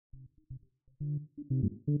Hey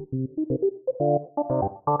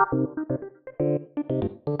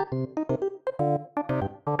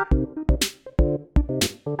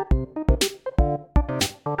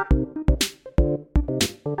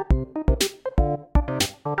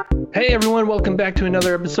everyone, welcome back to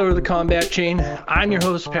another episode of the Combat Chain. I'm your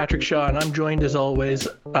host, Patrick Shaw, and I'm joined as always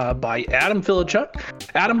by Adam Filichuk.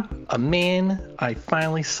 Adam, a man I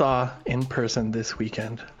finally saw in person this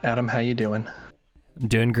weekend. Adam, how you doing? I'm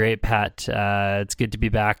doing great, Pat. It's good to be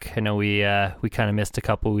back. I know we kind of missed a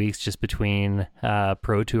couple weeks just between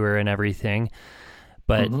Pro Tour and everything,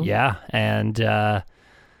 but yeah, and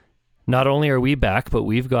not only are we back, but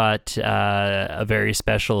we've got a very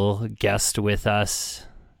special guest with us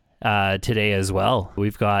today as well.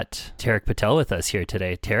 We've got Tariq Patel with us here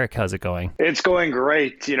today. Tariq, how's it going? It's going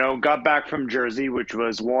great. Got back from Jersey, which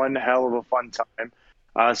was one hell of a fun time.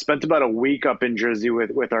 Spent about a week up in Jersey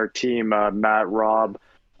with our team, Matt, Rob,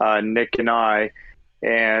 Nick, and I.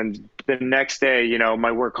 And the next day,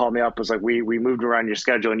 my work called me up, was like, we moved around your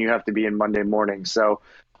schedule and you have to be in Monday morning. So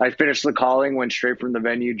I finished the calling, went straight from the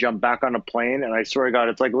venue, jumped back on a plane, and I swear to God,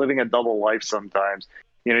 it's like living a double life sometimes.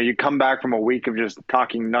 You come back from a week of just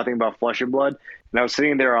talking nothing about Flesh and Blood, and I was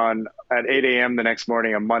sitting there at 8 a.m. the next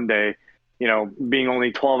morning on Monday, being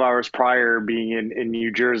only 12 hours prior, being in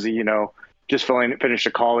New Jersey, just finished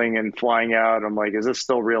a calling and flying out. I'm like, is this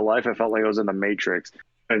still real life? I felt like I was in the Matrix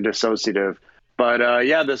and dissociative. But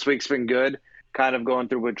yeah, this week's been good. Kind of going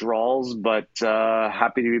through withdrawals, but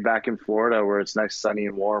happy to be back in Florida where it's nice, sunny,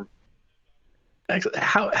 and warm.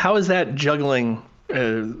 How is that juggling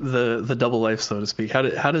the double life, so to speak? How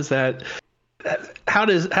does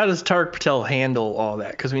Tariq Patel handle all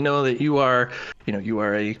that? Because we know that you are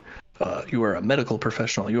a medical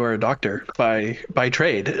professional, you are a doctor by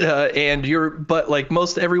trade, but like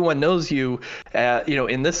most everyone knows you,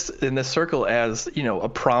 in this circle as a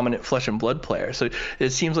prominent Flesh and Blood player. So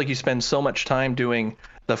it seems like you spend so much time doing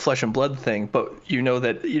the Flesh and Blood thing, but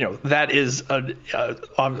that is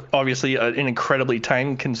obviously an incredibly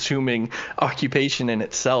time-consuming occupation in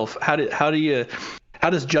itself. How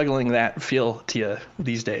does juggling that feel to you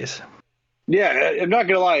these days? Yeah, I'm not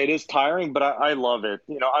gonna lie, it is tiring, but I love it.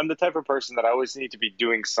 I'm the type of person that I always need to be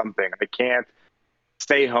doing something. I can't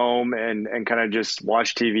stay home and kind of just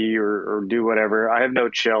watch TV or do whatever. I have no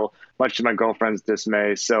chill, much to my girlfriend's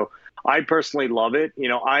dismay. So I personally love it.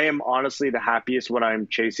 I am honestly the happiest when I'm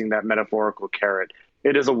chasing that metaphorical carrot.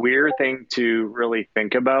 It is a weird thing to really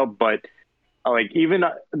think about, but like, even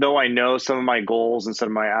though I know some of my goals and some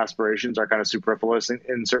of my aspirations are kind of superfluous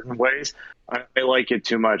in certain ways, I like it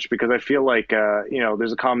too much because I feel like,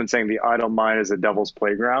 there's a common saying, the idle mind is the devil's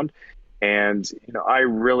playground. And, I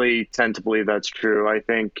really tend to believe that's true. I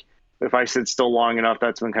think if I sit still long enough,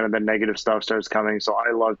 that's when kind of the negative stuff starts coming. So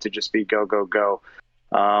I love to just be go, go, go.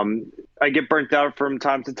 I get burnt out from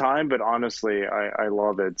time to time, but honestly, I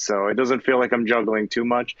love it. So it doesn't feel like I'm juggling too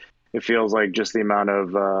much. It feels like just the amount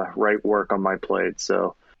of right work on my plate.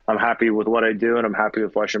 So I'm happy with what I do, and I'm happy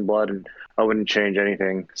with Flesh and Blood, and I wouldn't change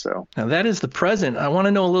anything. So now that is the present. I want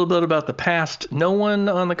to know a little bit about the past. No one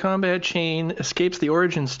on the Combat Chain escapes the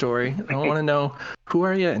origin story. I want to know, who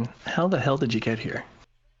are you and how the hell did you get here?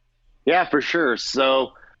 Yeah, for sure.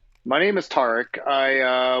 So my name is Tariq.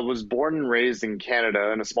 I was born and raised in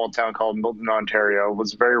Canada in a small town called Milton, Ontario. It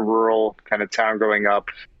was a very rural kind of town growing up.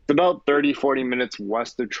 It's about 30-40 minutes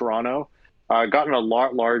west of Toronto. Gotten a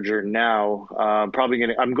lot larger now. I'm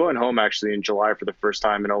going home actually in July for the first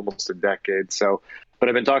time in almost a decade. So, but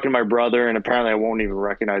I've been talking to my brother, and apparently I won't even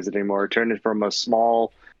recognize it anymore. It turned it from a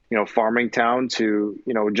small, farming town to,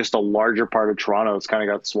 just a larger part of Toronto. It's kind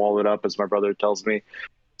of got swallowed up, as my brother tells me.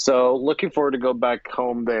 So looking forward to go back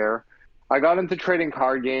home there. I got into trading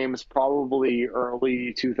card games probably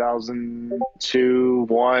early 2002,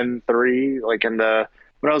 1, 3, like when I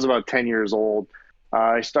was about 10 years old.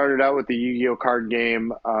 I started out with the Yu-Gi-Oh card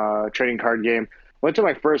game, trading card game. Went to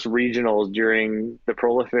my first regionals during the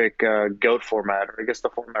prolific GOAT format, or I guess the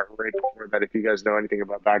format right before that, if you guys know anything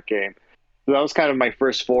about that game. So that was kind of my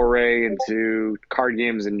first foray into card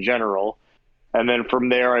games in general. And then from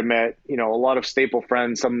there, I met, a lot of staple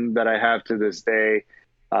friends, some that I have to this day.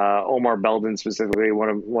 Omar Belden specifically, one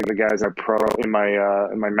of the guys I pro in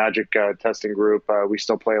my Magic testing group. We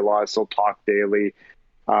still play a lot, still talk daily.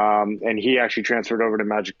 And he actually transferred over to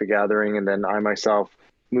Magic the Gathering, and then I myself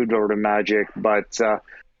moved over to Magic, but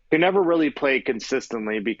could never really play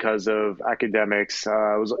consistently because of academics.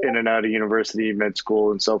 I was in and out of university, med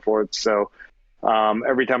school, and so forth. So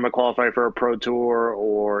every time I qualified for a pro tour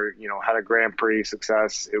or had a Grand Prix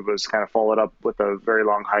success, it was kind of followed up with a very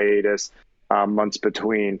long hiatus, months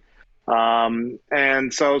between.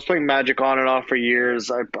 And so I was playing Magic on and off for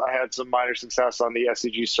years. I had some minor success on the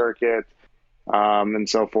SCG circuit, and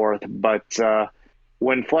so forth. But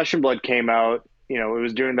when Flesh and Blood came out, it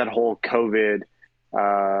was during that whole COVID,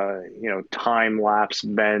 time lapse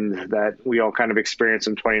bend that we all kind of experienced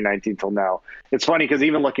from 2019 till now. It's funny because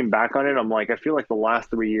even looking back on it, I'm like, I feel like the last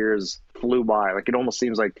 3 years flew by. Like it almost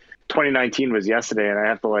seems like 2019 was yesterday, and I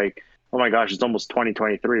have to like, oh my gosh, it's almost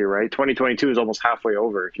 2023, right? 2022 is almost halfway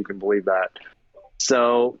over, if you can believe that.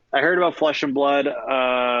 So I heard about Flesh and Blood,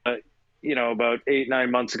 about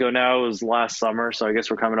 8-9 months ago now. It was last summer, so I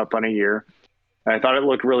guess we're coming up on a year. I thought it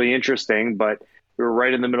looked really interesting, but we were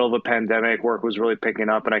right in the middle of a pandemic. Work was really picking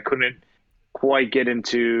up, and I couldn't quite get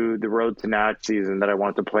into the Road to Nat season that I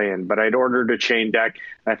wanted to play in. But I'd ordered a chain deck,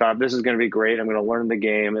 and I thought, this is going to be great. I'm going to learn the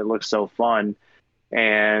game. It looks so fun.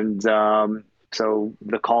 And so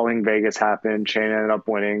the calling Vegas happened. Chain ended up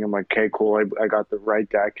winning. I'm like, okay, cool. I got the right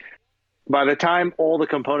deck. By the time all the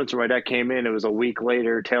components of my deck came in, it was a week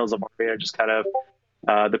later. Tales of Armada just kind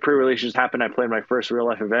of, the pre-release just happened. I played my first real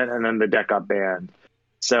life event, and then the deck got banned.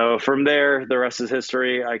 So from there, the rest is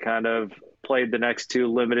history. I kind of played the next two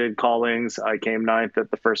limited callings. I came ninth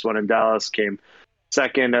at the first one in Dallas, came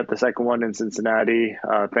second at the second one in Cincinnati,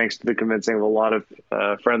 thanks to the convincing of a lot of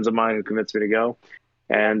friends of mine who convinced me to go.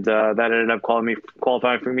 And that ended up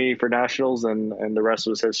qualifying for me for nationals, and the rest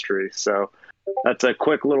was history. So that's a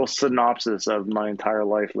quick little synopsis of my entire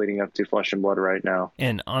life leading up to Flesh and Blood right now.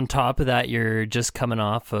 And on top of that, you're just coming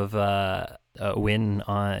off of a win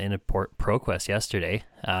in a ProQuest yesterday.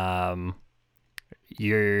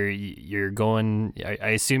 You're going. I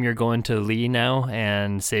assume you're going to Lee now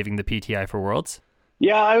and saving the PTI for Worlds.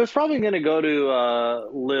 Yeah, I was probably going to go to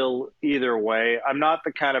Lil either way. I'm not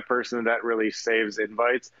the kind of person that really saves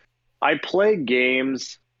invites. I play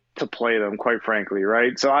games to play them, quite frankly,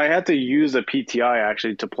 right? So I had to use a PTI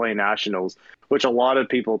actually to play nationals, which a lot of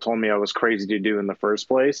people told me I was crazy to do in the first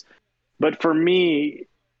place. But for me,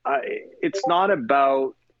 it's not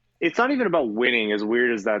even about winning, as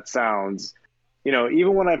weird as that sounds.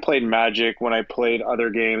 Even when I played Magic, when I played other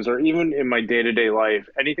games, or even in my day-to-day life,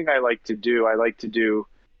 anything I like to do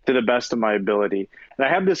to the best of my ability. And I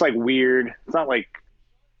have this weird, it's not like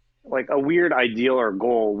a weird ideal or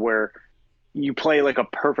goal where you play like a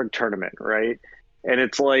perfect tournament, right? And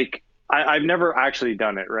it's like, I've never actually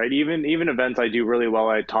done it, right? Even events I do really well,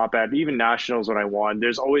 I top at, even nationals when I won,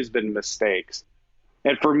 there's always been mistakes.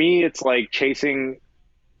 And for me, it's like chasing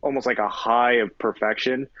almost like a high of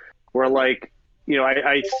perfection where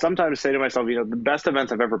I sometimes say to myself, the best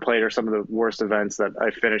events I've ever played are some of the worst events that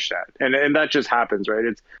I finished at. And that just happens, right?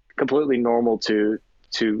 It's completely normal to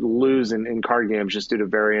lose in card games just due to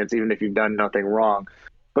variance, even if you've done nothing wrong.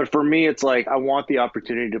 But for me, it's like I want the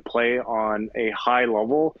opportunity to play on a high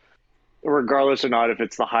level, regardless or not if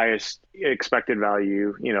it's the highest expected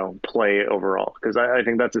value, play overall. Because I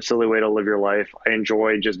think that's a silly way to live your life. I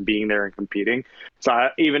enjoy just being there and competing. So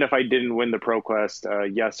even if I didn't win the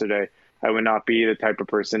ProQuest yesterday, I would not be the type of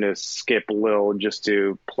person to skip Lil just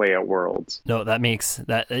to play at Worlds. No, that makes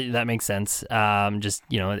sense. Just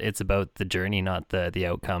it's about the journey, not the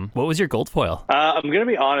outcome. What was your gold foil? I'm gonna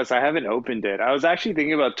be honest, I haven't opened it. I was actually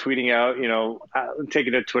thinking about tweeting out,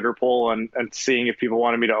 taking a Twitter poll and seeing if people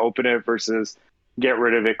wanted me to open it versus get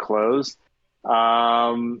rid of it closed. I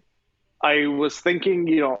was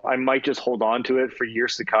thinking, I might just hold on to it for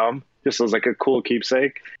years to come, just as like a cool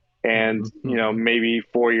keepsake. And, maybe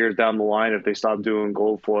 4 years down the line, if they stop doing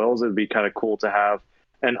gold foils, it'd be kind of cool to have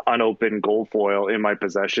an unopened gold foil in my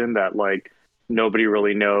possession that nobody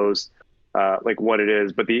really knows what it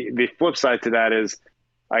is. But the flip side to that is,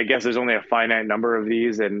 I guess there's only a finite number of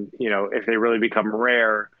these. And, if they really become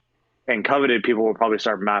rare and coveted, people will probably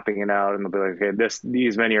start mapping it out and they'll be like, okay,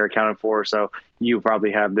 these many are accounted for. So you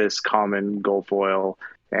probably have this common gold foil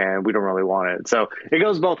and we don't really want it. So it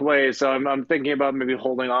goes both ways. So I'm thinking about maybe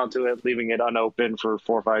holding on to it, leaving it unopened for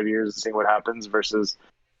 4 or 5 years and seeing what happens versus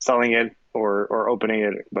selling it or opening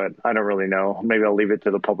it. But I don't really know. Maybe I'll leave it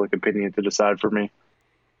to the public opinion to decide for me.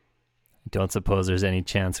 Don't suppose there's any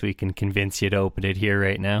chance we can convince you to open it here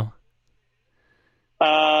right now?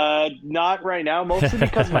 Not right now, mostly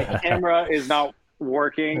because my camera is not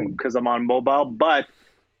working because I'm on mobile. But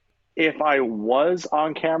if I was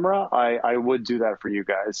on camera, I would do that for you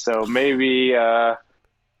guys. So maybe we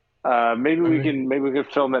can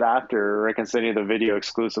film it after, or I can send you the video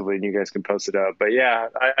exclusively and you guys can post it up. But yeah,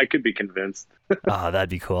 I could be convinced. Oh, that'd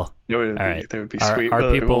be cool. All right. That would be sweet.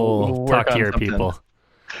 Our people we'll talk to your people.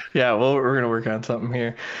 Yeah, well, we're gonna work on something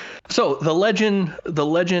here. So the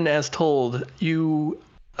legend as told, you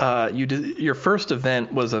did your first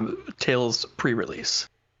event was a Tales pre-release.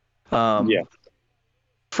 Yeah.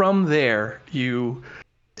 from there, you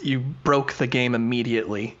broke the game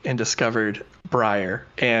immediately and discovered Briar,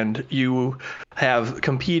 and you have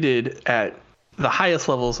competed at the highest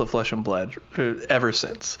levels of Flesh and Blood ever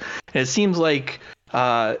since. And it seems like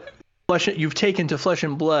you've taken to Flesh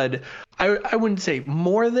and Blood, I wouldn't say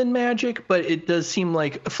more than Magic, but it does seem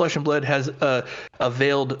like Flesh and Blood has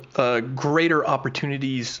availed greater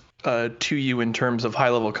opportunities to you in terms of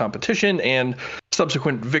high-level competition and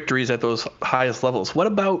subsequent victories at those highest levels. What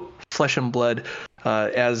about Flesh and Blood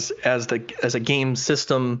as a game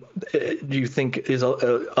system do you think is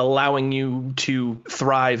allowing you to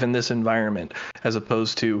thrive in this environment as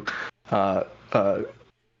opposed to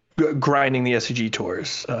grinding the SCG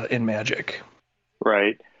tours in Magic?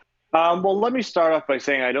 Right. Well, let me start off by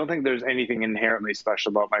saying I don't think there's anything inherently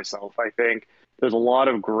special about myself. I think there's a lot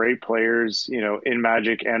of great players, in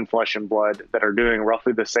Magic and Flesh and Blood that are doing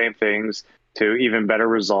roughly the same things to even better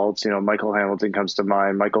results. Michael Hamilton comes to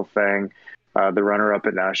mind, Michael Fang, the runner-up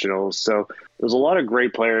at Nationals. So there's a lot of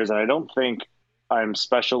great players, and I don't think I'm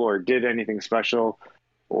special or did anything special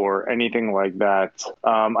or anything like that.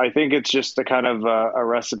 I think it's just a kind of a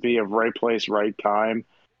recipe of right place, right time.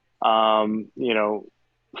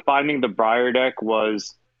 Finding the Briar deck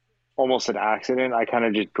was almost an accident. I kind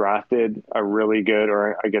of just drafted a really good,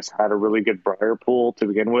 or I guess had a really good Briar pool to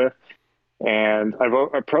begin with. And I've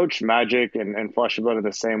approached Magic and Flesh and Blood in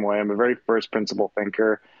the same way. I'm a very first principle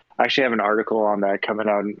thinker. I actually have an article on that coming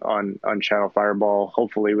out on Channel Fireball,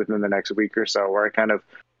 hopefully within the next week or so, where I kind of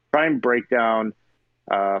try and break down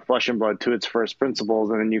Flesh and Blood to its first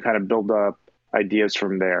principles, and then you kind of build up ideas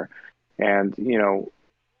from there. And,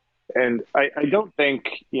 and I don't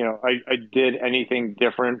think, I did anything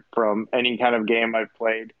different from any kind of game I've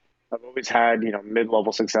played. I've always had,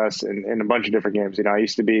 mid-level success in a bunch of different games. I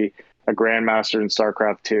used to be a grandmaster in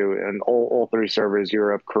StarCraft 2 and all three servers,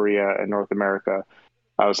 Europe, Korea, and North America.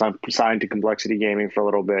 I was signed to Complexity Gaming for a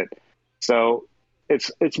little bit. So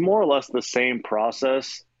it's more or less the same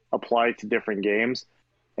process applied to different games.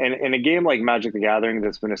 And in a game like Magic the Gathering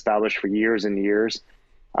that's been established for years and years,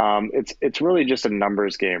 it's really just a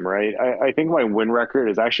numbers game, right? I think my win record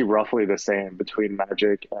is actually roughly the same between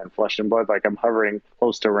Magic and Flesh and Blood. Like I'm hovering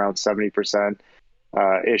close to around 70%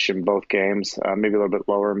 ish in both games, maybe a little bit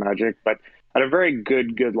lower in Magic, but at a very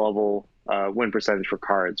good level win percentage for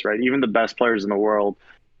cards, right? Even the best players in the world,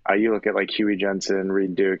 you look at like Huey Jensen,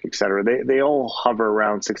 Reed Duke, etc. They all hover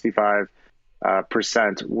around 65%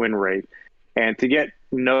 win rate. And to get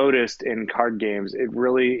noticed in card games, it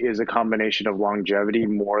really is a combination of longevity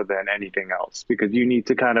more than anything else, because you need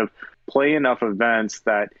to kind of play enough events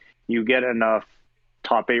that you get enough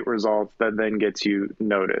top 8 results that then gets you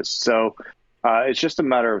noticed. So it's just a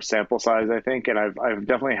matter of sample size, I think. And I've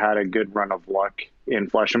definitely had a good run of luck in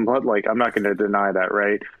Flesh and Blood. Like, I'm not going to deny that,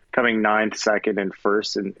 right? Coming 9th, 2nd, and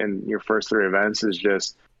 1st in your first 3 events is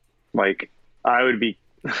just like, I would be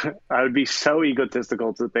so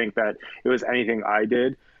egotistical to think that it was anything I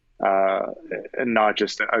did, and not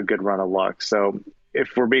just a good run of luck. So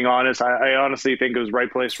if we're being honest, I honestly think it was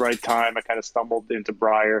right place, right time. I kind of stumbled into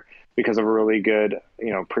Briar because of a really good,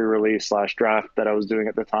 pre-release / draft that I was doing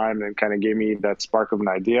at the time, and kind of gave me that spark of an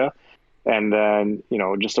idea. And then,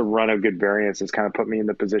 just a run of good variants has kind of put me in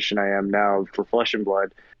the position I am now for Flesh and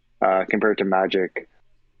Blood, compared to Magic.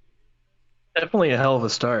 Definitely a hell of a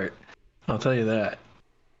start, I'll tell you that.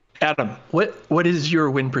 Adam, what is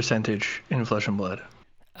your win percentage in Flesh and Blood?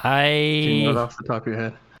 Do you know it off the top of your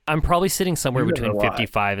head? I'm probably sitting somewhere between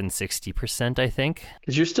 55 and 60%, I think.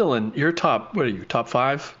 Because you're still in your top, what are you, top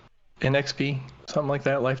 5 in XP? Something like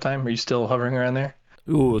that, lifetime? Are you still hovering around there?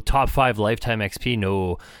 Ooh, top 5 lifetime XP?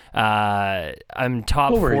 No. I'm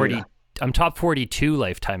top 40. I'm top 42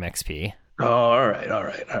 lifetime XP. Oh, all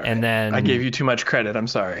right. And then I gave you too much credit. I'm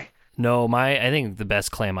sorry. No, I think the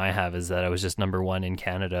best claim I have is that I was just number 1 in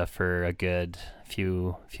Canada for a good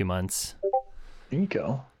few months. There you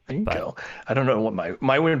go. I don't know what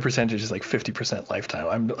my win percentage is, like 50%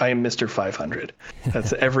 lifetime. I am Mr. 500.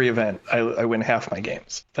 That's every event. I win half my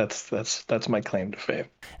games. That's my claim to fame.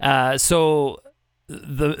 So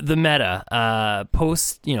the meta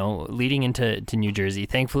post, leading into New Jersey.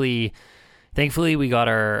 Thankfully we got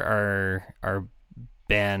our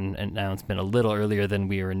ban announcement a little earlier than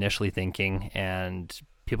we were initially thinking, and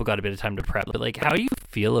people got a bit of time to prep. But like, how do you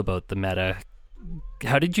feel about the meta?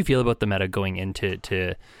 How did you feel about the meta going into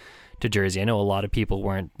Jersey? I know a lot of people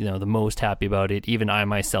weren't, the most happy about it. Even I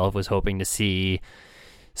myself was hoping to see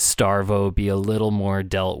Starvo be a little more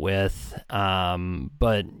dealt with.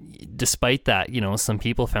 But despite that, some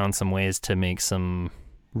people found some ways to make some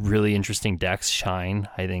really interesting decks shine.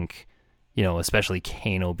 I think, especially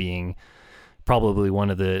Kano being probably one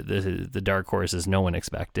of the dark horses no one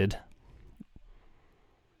expected.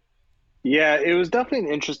 Yeah, it was definitely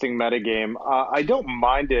an interesting metagame. I don't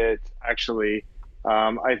mind it, actually.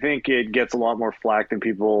 I think it gets a lot more flack than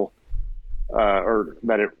people, or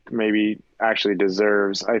that it maybe actually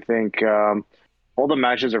deserves. I think all the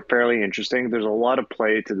matches are fairly interesting. There's a lot of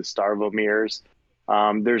play to the Starvo mirrors.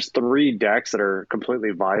 There's 3 decks that are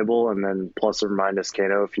completely viable, and then plus or minus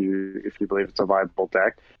Kano if you believe it's a viable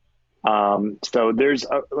deck. So there's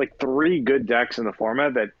like 3 good decks in the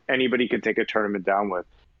format that anybody could take a tournament down with.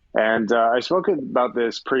 And I spoke about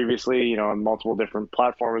this previously, on multiple different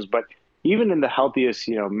platforms, but even in the healthiest,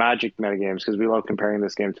 Magic metagames, because we love comparing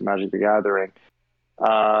this game to Magic the Gathering,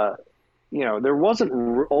 there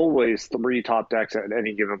wasn't always 3 top decks at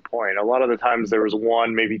any given point. A lot of the times there was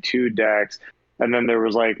 1, maybe 2 decks, and then there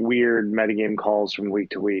was like weird metagame calls from week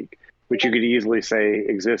to week, which you could easily say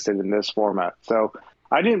existed in this format. So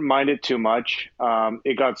I didn't mind it too much.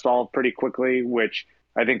 It got stalled pretty quickly, which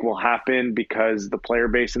I think will happen because the player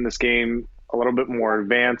base in this game a little bit more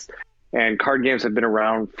advanced, and card games have been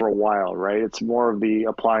around for a while, right? It's more of the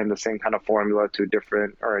applying the same kind of formula to a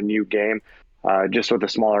different or a new game, just with a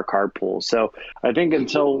smaller card pool. So I think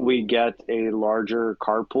until we get a larger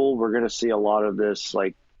card pool, we're going to see a lot of this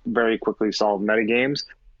like very quickly solved metagames,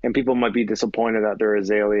 and people might be disappointed that their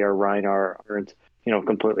Azalea or Rhinar aren't,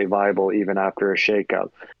 completely viable even after a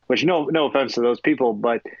shakeup. Which no offense to those people,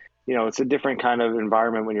 but it's a different kind of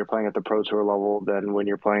environment when you're playing at the Pro Tour level than when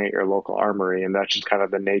you're playing at your local armory, and that's just kind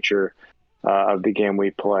of the nature of the game we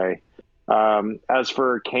play. As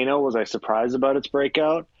for Kano, was I surprised about its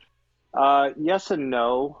breakout? Yes and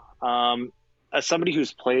no. As somebody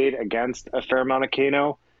who's played against a fair amount of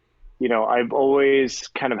Kano, I've always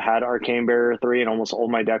kind of had Arcane Barrier 3 in almost all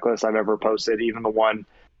my deck lists I've ever posted, even the one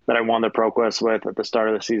that I won the Pro Quest with at the start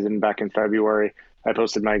of the season back in February. I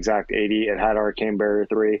posted my exact 80. It had Arcane Barrier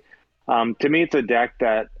 3. To me, it's a deck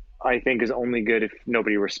that I think is only good if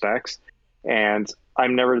nobody respects. And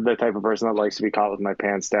I'm never the type of person that likes to be caught with my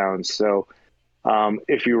pants down. So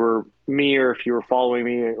if you were me, or if you were following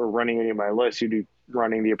me or running any of my lists, you'd be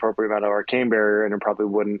running the appropriate amount of Arcane Barrier, and it probably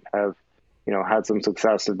wouldn't have, had some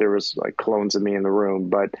success if there was like clones of me in the room.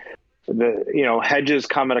 But hedges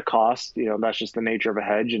come at a cost. That's just the nature of a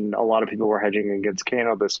hedge. And a lot of people were hedging against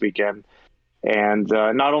Kano this weekend. And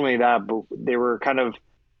not only that, but they were kind of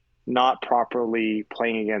not properly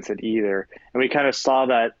playing against it either. And we kind of saw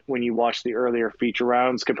that when you watch the earlier feature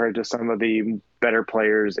rounds compared to some of the better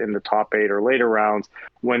players in the top 8 or later rounds,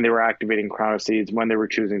 when they were activating Crown of Seeds, when they were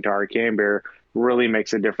choosing to Arcane Barrier, really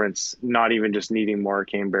makes a difference, not even just needing more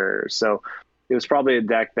Arcane Barriers. So it was probably a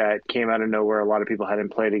deck that came out of nowhere. A lot of people hadn't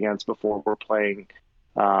played against before, were playing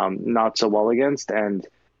not so well against. And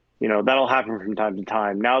that'll happen from time to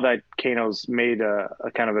time. Now that Kano's made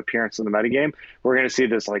a kind of appearance in the metagame, we're going to see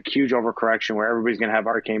this like huge overcorrection where everybody's going to have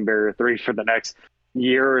Arcane Barrier 3 for the next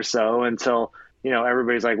year or so until,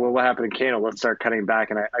 everybody's like, well, what happened to Kano? Let's start cutting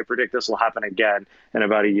back. And I predict this will happen again in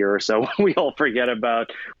about a year or so when we all forget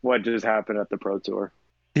about what just happened at the Pro Tour.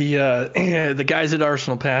 The guys at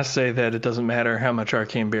Arsenal Pass say that it doesn't matter how much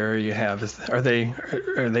Arcane Barrier you have. Are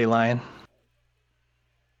they lying?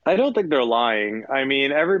 I don't think they're lying.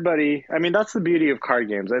 That's the beauty of card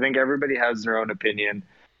games. I think everybody has their own opinion,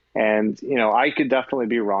 and I could definitely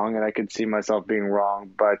be wrong, and I could see myself being wrong.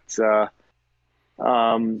 But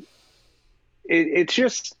it's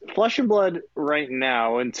just Flesh and Blood right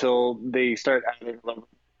now until they start adding level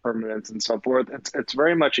permanence and so forth. It's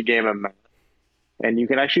very much a game of math, and you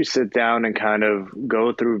can actually sit down and kind of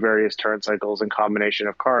go through various turn cycles and combination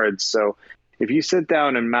of cards. So if you sit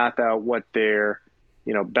down and math out what their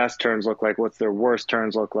best turns look like, what's their worst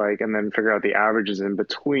turns look like, and then figure out the averages in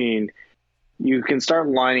between, you can start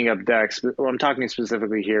lining up decks. Well, I'm talking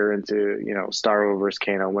specifically here into, Starvo versus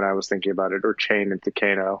Kano when I was thinking about it, or Chain into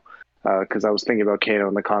Kano, because I was thinking about Kano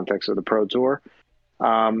in the context of the Pro Tour.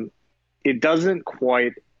 It doesn't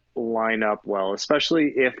quite line up well, especially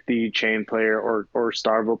if the Chain player or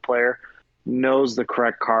Starvo player knows the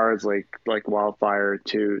correct cards like Wildfire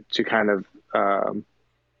to kind of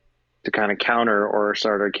counter or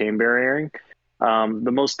start Arcane Barriering.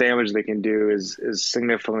 The most damage they can do is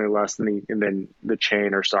significantly less than the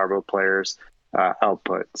Chain or Starvo players'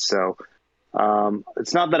 output. So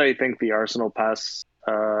it's not that I think the Arsenal Pass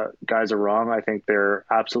guys are wrong. I think they're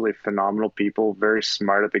absolutely phenomenal people, very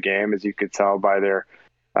smart at the game, as you could tell by their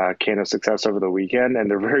Kano success over the weekend, and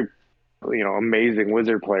they're very amazing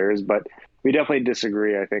Wizard players. But we definitely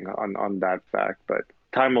disagree, I think, on that fact. But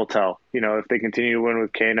time will tell. If they continue to win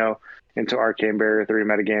with Kano into Arcane Barrier 3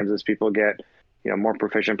 metagames as people get more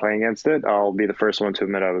proficient playing against it, I'll be the first one to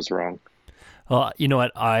admit I was wrong. Well, you know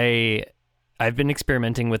what? I I've been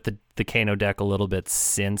experimenting with the Kano deck a little bit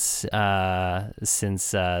since last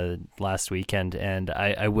weekend, and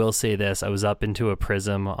I will say this: I was up into a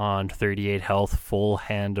Prism on 38 health, full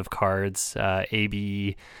hand of cards,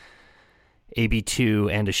 AB2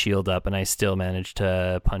 and a shield up, and I still managed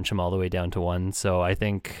to punch him all the way down to 1. So I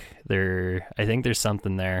think there's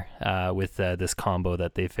something there with this combo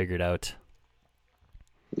that they figured out.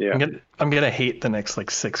 Yeah, I'm gonna hate the next like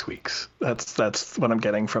 6 weeks. That's what I'm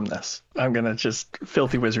getting from this. I'm gonna just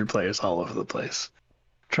filthy wizard players all over the place.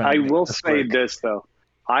 I will say this though.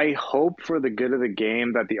 I hope for the good of the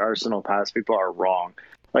game that the Arsenal Pass people are wrong.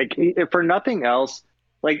 Like, if for nothing else,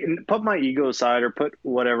 like, put my ego aside or put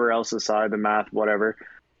whatever else aside, the math, whatever.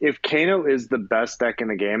 If Kano is the best deck in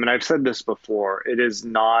the game, and I've said this before, it is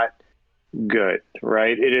not good,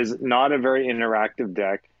 right? It is not a very interactive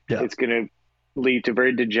deck. Yeah. It's going to lead to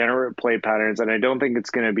very degenerate play patterns, and I don't think it's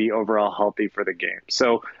going to be overall healthy for the game.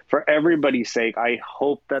 So for everybody's sake, I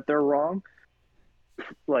hope that they're wrong.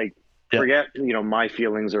 Like, forget, my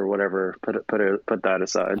feelings or whatever. Put that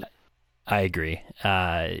aside. I agree.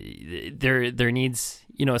 There needs,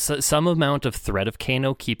 some amount of threat of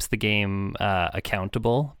Kano keeps the game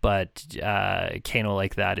accountable, but Kano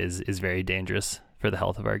like that is very dangerous for the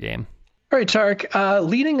health of our game. All right, Tariq,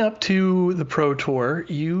 leading up to the Pro Tour,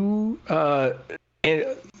 the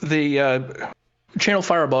Channel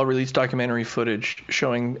Fireball released documentary footage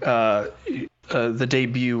showing the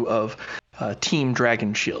debut of Team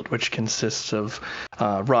Dragon Shield, which consists of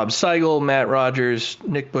Rob Seigel, Matt Rogers,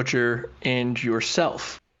 Nick Butcher, and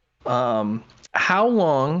yourself. How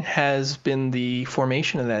long has been the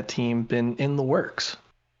formation of that team been in the works?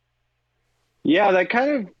 Yeah, that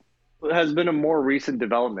kind of has been a more recent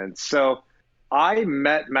development. So I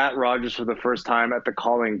met Matt Rogers for the first time at the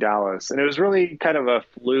Calling Dallas, and it was really kind of a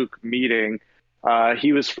fluke meeting.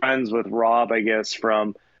 He was friends with Rob, I guess,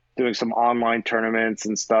 from doing some online tournaments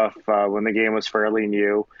and stuff when the game was fairly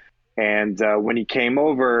new. And when he came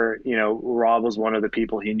over, Rob was one of the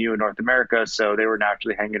people he knew in North America, so they were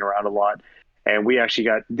naturally hanging around a lot. And we actually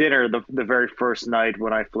got dinner the very first night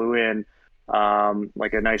when I flew in,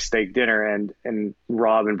 like a nice steak dinner, and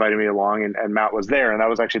Rob invited me along, and Matt was there, and that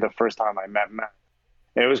was actually the first time I met Matt.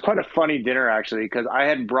 And it was quite a funny dinner, actually, because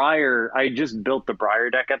I just built the Briar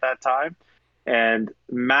deck at that time, and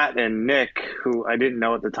Matt and Nick, who I didn't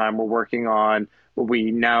know at the time, were working on what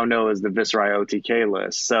we now know as the Viserai OTK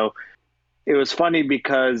list. So it was funny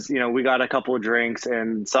because, we got a couple of drinks,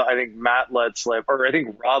 and so I think Matt let slip, or I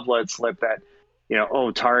think Rob let slip that,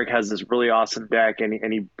 Tariq has this really awesome deck, and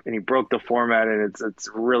he broke the format, and it's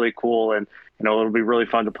really cool, and it'll be really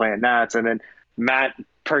fun to play at Nats. And then Matt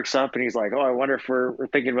perks up and he's like, "Oh, I wonder if we're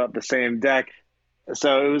thinking about the same deck."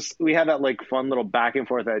 So we had that like fun little back and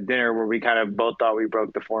forth at dinner where we kind of both thought we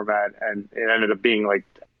broke the format, and it ended up being like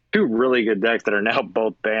two really good decks that are now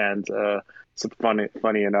both banned. So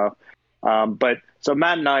funny enough. But so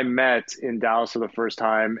Matt and I met in Dallas for the first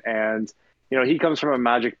time, and he comes from a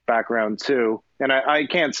Magic background too. And I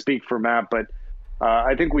can't speak for Matt, but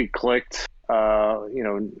I think we clicked.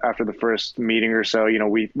 After the first meeting or so,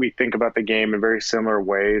 we think about the game in very similar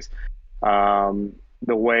ways. The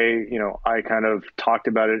way, I kind of talked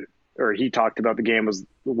about it, or he talked about the game, was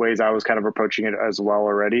the ways I was kind of approaching it as well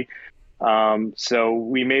already. So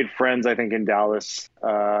we made friends, I think, in Dallas,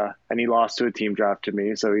 and he lost to a team draft to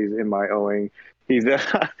me. So he's in my owing. He's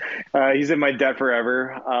in my debt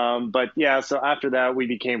forever. But yeah, so after that, we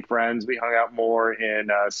became friends. We hung out more in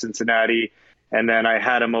Cincinnati. And then I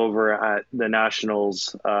had him over at the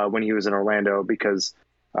Nationals when he was in Orlando, because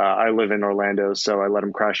I live in Orlando. So I let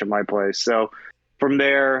him crash at my place. So from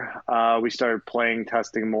there, we started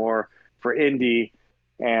testing more for Indy.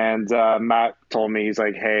 And Matt told me, he's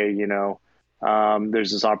like, "Hey,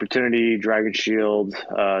 there's this opportunity, Dragon Shield,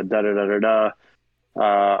 are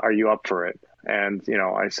you up for it?" And,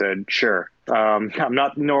 I said, sure. I'm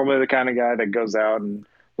not normally the kind of guy that goes out and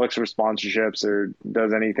looks for sponsorships or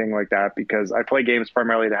does anything like that, because I play games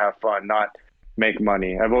primarily to have fun, not make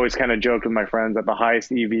money. I've always kind of joked with my friends that the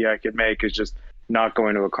highest EV I could make is just not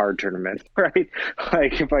going to a card tournament, right?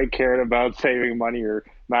 Like, if I cared about saving money or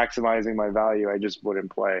maximizing my value, I just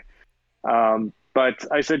wouldn't play. But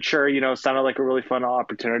I said, sure, sounded like a really fun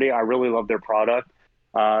opportunity. I really love their product.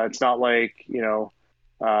 It's not like,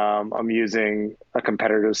 I'm using a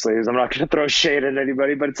competitive sleeves. I'm not going to throw shade at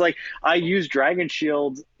anybody, but it's like, I used Dragon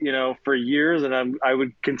Shield, for years, and I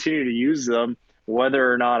would continue to use them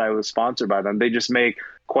whether or not I was sponsored by them. They just make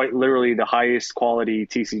quite literally the highest quality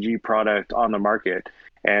TCG product on the market.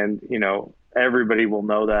 And, everybody will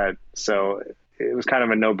know that. So it was kind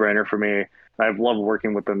of a no-brainer for me. I've loved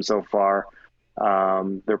working with them so far.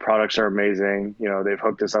 Their products are amazing. They've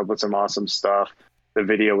hooked us up with some awesome stuff. The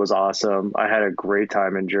video was awesome. I had a great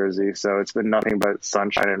time in Jersey, so it's been nothing but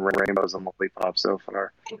sunshine and rainbows and lollipops so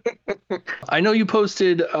far. I know you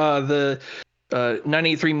posted the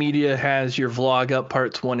 983 Media has your vlog up,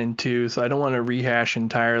 parts 1 and 2, so I don't want to rehash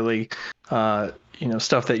entirely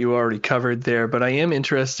stuff that you already covered there, but I am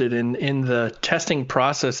interested in the testing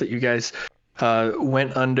process that you guys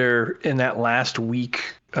went under in that last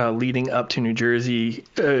week leading up to New Jersey,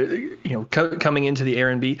 coming into the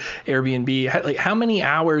Airbnb. Like, how many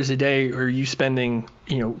hours a day are you spending,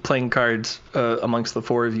 playing cards amongst the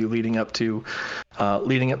four of you leading up to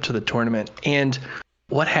the tournament? And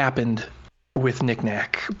what happened with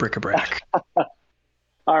Knick-Knack Bric-a-Brac?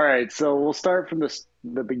 All right, so we'll start from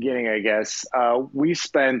the beginning, I guess. We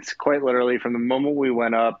spent quite literally from the moment we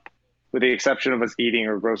went up, with the exception of us eating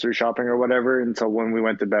or grocery shopping or whatever, until when we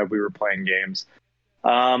went to bed, we were playing games.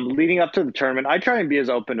 Leading up to the tournament, I try and be as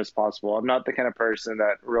open as possible. I'm not the kind of person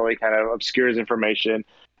that really kind of obscures information.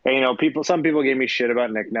 And, some people gave me shit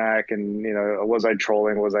about Knick-Knack and, was I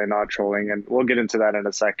trolling? Was I not trolling? And we'll get into that in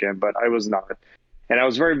a second, but I was not. And I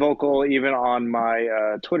was very vocal even on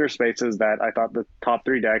my Twitter spaces that I thought the top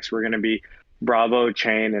 3 decks were going to be Bravo,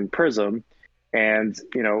 Chain, and Prism. And,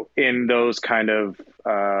 in those kind of,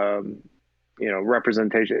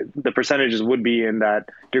 representation, the percentages would be in that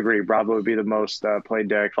degree. Bravo would be the most played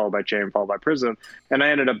deck, followed by Chain, followed by Prism. And I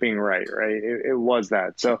ended up being right? It was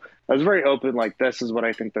that. So I was very open, like, this is what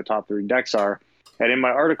I think the top 3 decks are. And in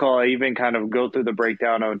my article, I even kind of go through the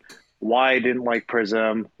breakdown on why I didn't like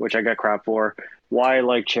Prism, which I got crap for, why I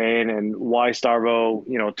like Chain, and why Starvo,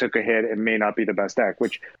 took a hit and may not be the best deck,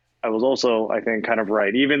 which I was also, I think, kind of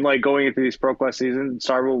right. Even like going into these ProQuest season,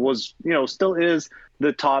 Starvo was, still is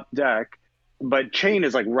the top deck, but Chain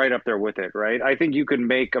is like right up there with it, right? I think you could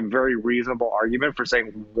make a very reasonable argument for saying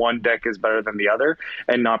one deck is better than the other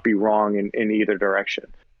and not be wrong in either direction.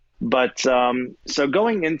 But so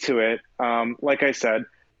going into it, like I said,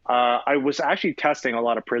 I was actually testing a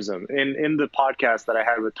lot of Prism in the podcast that I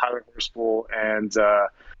had with Tyler Horspool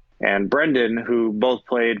and Brendan, who both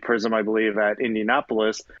played Prism, I believe, at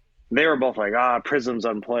Indianapolis. They were both like, Prism's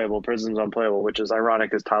unplayable, which is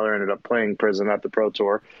ironic because Tyler ended up playing Prism at the Pro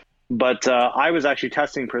Tour. But I was actually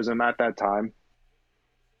testing Prism at that time.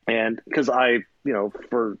 And because I,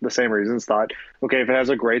 for the same reasons, thought, okay, if it has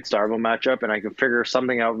a great Starvo matchup and I can figure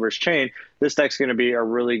something out versus Chain, this deck's going to be a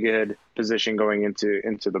really good position going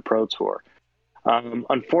into the Pro Tour.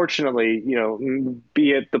 Unfortunately,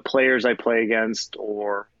 be it the players I play against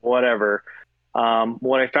or whatever,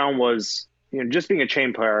 what I found was, just being a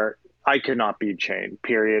Chain player, I could not beat Chain,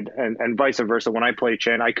 period. And vice versa. When I play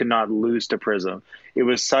Chain, I could not lose to Prism. It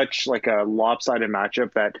was such like a lopsided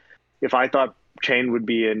matchup that if I thought Chain would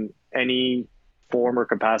be in any form or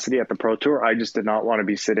capacity at the Pro Tour, I just did not want to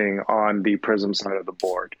be sitting on the Prism side of the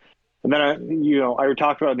board. And then, I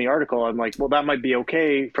talked about in the article, I'm like, well, that might be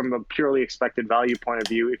okay from a purely expected value point of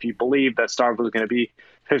view if you believe that Starvo is going to be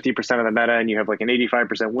 50% of the meta and you have like an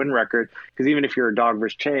 85% win record. Because even if you're a dog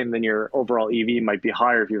versus Chain, then your overall EV might be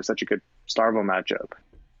higher if you have such a good Starvo matchup.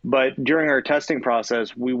 But during our testing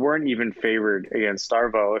process, we weren't even favored against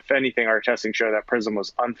Starvo. If anything, our testing showed that Prism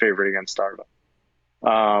was unfavored against Starvo.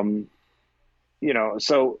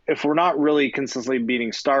 So if we're not really consistently beating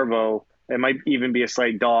Starvo, it might even be a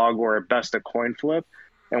slight dog or at best a coin flip,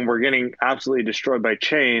 and we're getting absolutely destroyed by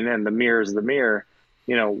Chain and the mirror is the mirror.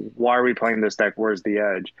 Why are we playing this deck? Where's the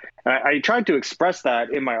edge? And I tried to express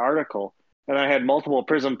that in my article, and I had multiple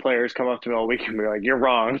Prism players come up to me all week and be like, "You're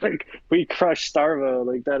wrong. Like, we crushed Starvo."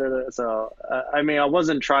 Like that. So I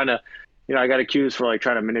wasn't trying to. I got accused for like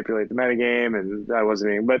trying to manipulate the metagame, and I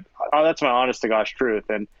wasn't even. But that's my honest to gosh truth.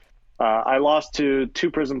 And I lost to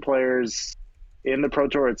 2 Prism players in the Pro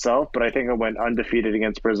Tour itself, but I think I went undefeated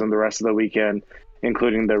against Prism the rest of the weekend,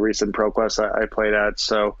 including the recent ProQuest I played at.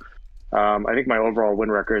 So I think my overall win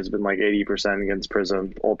record has been like 80% against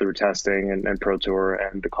Prism all through testing and Pro Tour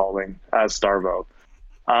and the calling as Starvo.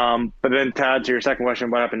 But then to add to your second question,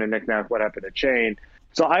 what happened to Knick-Knack, what happened to Chain?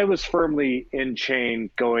 So I was firmly in Chain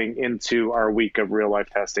going into our week of real life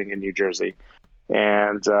testing in New Jersey.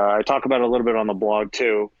 And I talk about it a little bit on the blog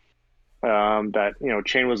too. That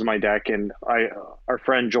Chain was my deck, and our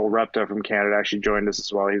friend Joel Repta from Canada actually joined us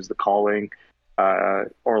as well. He was the calling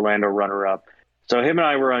Orlando runner-up. So him and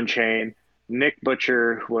I were on Chain. Nick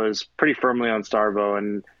Butcher was pretty firmly on Starvo,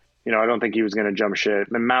 and I don't think he was going to jump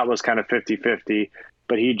shit. And Matt was kind of 50-50,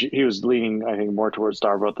 but he was leaning, I think, more towards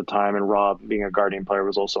Starvo at the time. And Rob, being a Guardian player,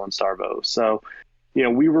 was also on Starvo. So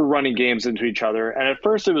we were running games into each other, and at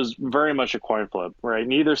first it was very much a coin flip, right?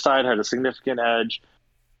 Neither side had a significant edge.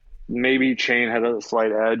 Maybe Chain had a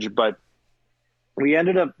slight edge, but we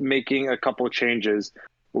ended up making a couple of changes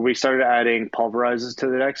where we started adding pulverizers to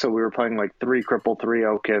the deck. So we were playing like 3 cripple, 3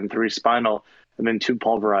 oaken, 3 spinal, and then 2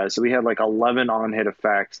 pulverized. So we had like 11 on hit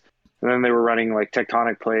effects. And then they were running like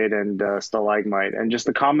tectonic plate and stalagmite. And just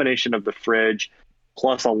the combination of the fridge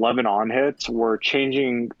plus 11 on hits were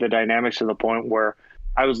changing the dynamics to the point where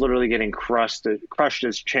I was literally getting crushed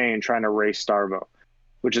as chain trying to race Starvo,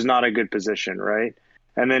 which is not a good position, right?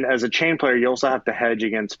 And then as a chain player, you also have to hedge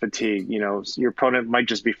against fatigue. You know, your opponent might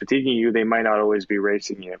just be fatiguing you. They might not always be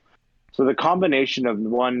racing you. So the combination of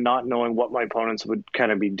one, not knowing what my opponents would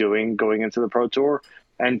kind of be doing going into the Pro Tour,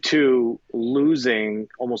 and 2, losing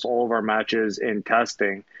almost all of our matches in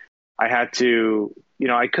testing, I had to,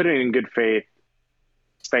 I couldn't in good faith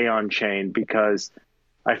stay on chain because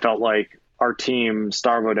I felt like our team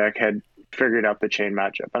Starvo deck had figured out the chain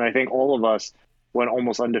matchup. And I think all of us went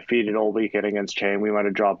almost undefeated all weekend against chain. We might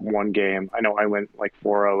have dropped one game. I know I went like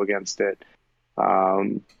 4-0 against it.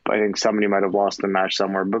 I think somebody might have lost the match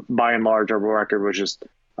somewhere, but by and large, our record was just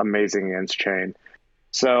amazing against chain.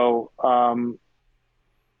 So,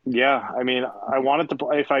 yeah, I mean, I wanted to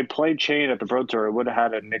play, if I played chain at the Pro Tour, it would have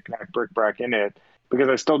had a knick-knack brick-brack in it, because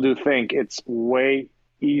I still do think it's way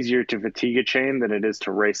easier to fatigue a chain than it is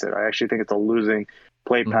to race it. I actually think it's a losing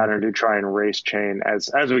play pattern to try and race chain, as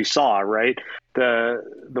we saw, right? The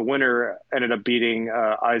winner ended up beating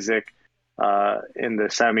Isaac in the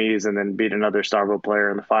semis, and then beat another Starvo player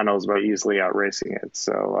in the finals by easily out racing it.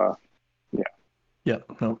 So yeah.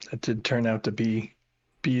 Yep. No, it did turn out to be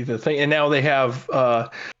the thing. And now they have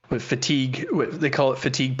with fatigue, they call it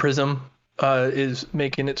fatigue prism, is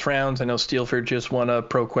making its rounds. I know Steelford just won a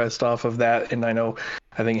pro quest off of that, and I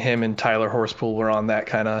think him and Tyler Horsepool were on that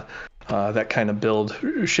kind of build,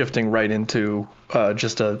 shifting right into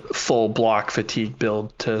just a full block fatigue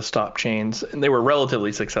build to stop chains, and they were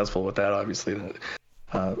relatively successful with that. Obviously,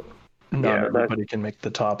 not everybody can make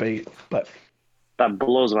the top 8, but that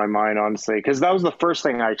blows my mind, honestly, because that was the first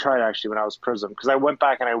thing I tried actually when I was Prism, because I went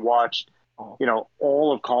back and I watched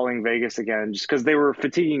all of Calling Vegas again, just because they were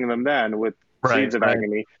fatiguing them then with Seeds of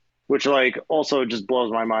Agony, which like also just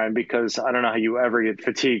blows my mind, because I don't know how you ever get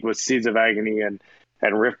fatigued with Seeds of Agony and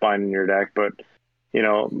Riftbind in your deck. But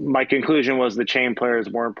my conclusion was the chain players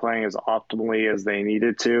weren't playing as optimally as they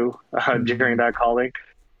needed to during that calling.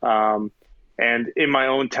 And in my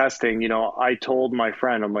own testing, I told my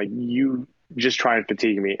friend, I'm like, you just try and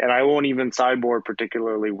fatigue me, and I won't even sideboard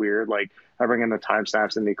particularly weird. Like, I bring in the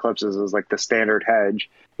timestamps and the eclipses as like the standard hedge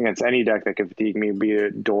against any deck that could fatigue me, be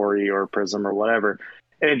it Dory or Prism or whatever.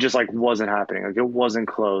 And it just like wasn't happening. Like, it wasn't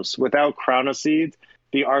close. Without Crown of Seeds,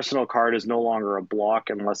 the Arsenal card is no longer a block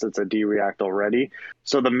unless it's a D-React already.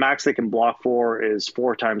 So the max they can block for is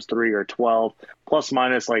 4 times 3 or 12, plus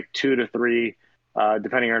minus like 2 to 3,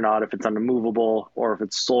 depending or not if it's unremovable or if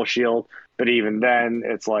it's Soul Shield. But even then,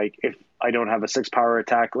 it's like, if I don't have a 6 power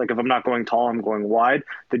attack, like if I'm not going tall, I'm going wide,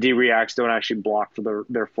 the D-Reacts don't actually block for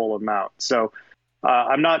their full amount. So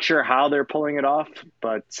I'm not sure how they're pulling it off,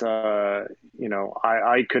 but I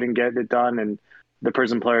couldn't get it done, and the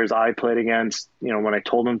Prism players I played against, when I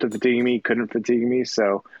told them to fatigue me, couldn't fatigue me.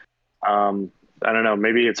 So I don't know,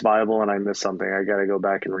 maybe it's viable and I missed something. I got to go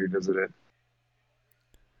back and revisit it.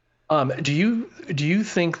 Do you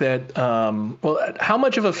think that how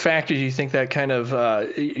much of a factor do you think that kind of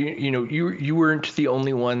you weren't the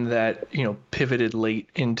only one that pivoted late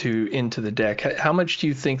into the deck? How much do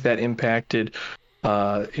you think that impacted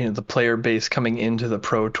the player base coming into the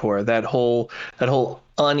Pro Tour? That whole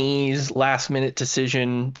unease, last minute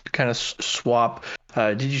decision kind of swap.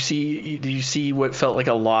 Did you see what felt like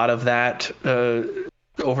a lot of that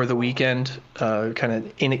over the weekend? Kind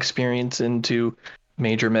of inexperience into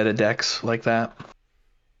major meta decks like that?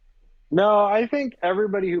 No, I think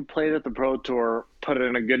everybody who played at the Pro Tour put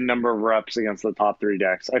in a good number of reps against the top 3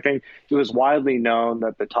 decks. I think it was widely known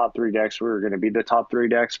that the top 3 decks were going to be the top 3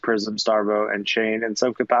 decks: Prism, Starvo, and Chain in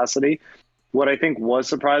some capacity. What I think was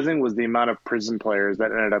surprising was the amount of Prism players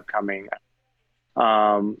that ended up coming.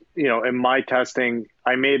 In my testing,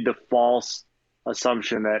 I made the false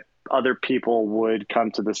assumption that other people would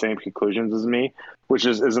come to the same conclusions as me, which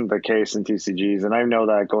isn't the case in TCGs. And I know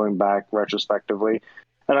that going back retrospectively.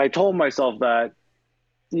 And I told myself that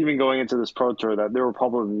even going into this Pro Tour, that there will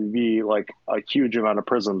probably be like a huge amount of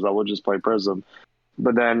Prisms that will just play Prism.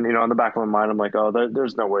 But then, in the back of my mind, I'm like, oh,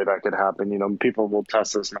 there's no way that could happen. People will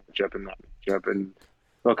test this matchup and that matchup, and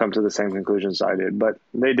they'll come to the same conclusions I did. But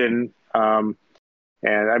they didn't.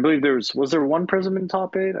 And I believe was there 1 Prism in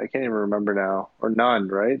top 8? I can't even remember now. Or none,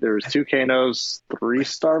 right? There was 2 Kanos, 3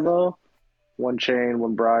 Starvo, 1 Chain,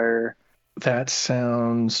 1 Briar. That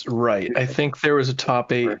sounds right. I think there was a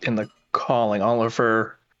top 8 in the calling.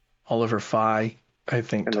 Oliver Fi I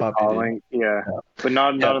think in the top 8. calling. Yeah, Yeah. but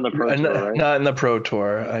not Yeah, in the Pro Tour, right? not in the Pro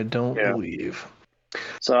Tour, I don't Yeah. believe.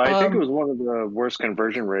 So I think it Um, was one of the worst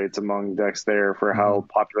conversion rates among decks there for mhm, how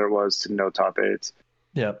popular it was to no top eights.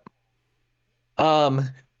 yeah. Um,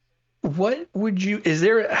 what would you? Is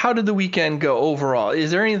there? How did the weekend go overall? Is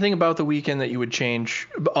there anything about the weekend that you would change,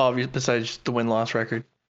 obvious besides the win-loss record?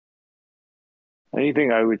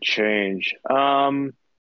 Anything I would change?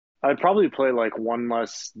 I'd probably play like one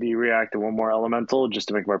less D-React and one more Elemental just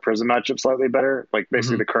to make my Prism matchup slightly better, like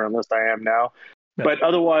basically Hmm. the current list I am now. Yeah. But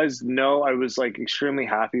otherwise, no, I was like extremely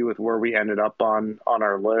happy with where we ended up on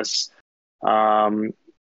our list. Um,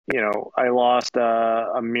 I lost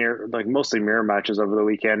a mirror, like mostly mirror matches over the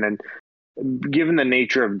weekend, and given the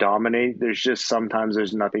nature of dominate, there's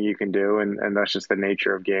nothing you can do, and that's just the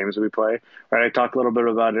nature of games we play. Right? I talked a little bit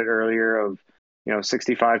about it earlier.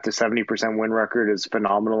 65 to 70% win record is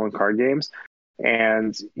phenomenal in card games,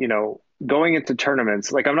 and going into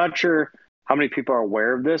tournaments, like I'm not sure how many people are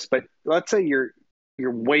aware of this, but let's say you're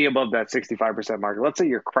way above that 65% mark. Let's say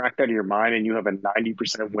you're cracked out of your mind and you have a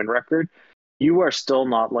 90% win record. You are still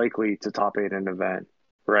not likely to top eight an event,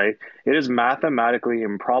 right? It is mathematically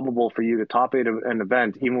improbable for you to top eight an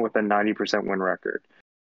event even with a 90% win record.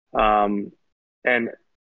 And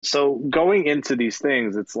so going into these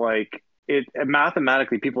things, it's like it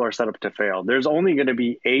mathematically people are set up to fail. There's only going to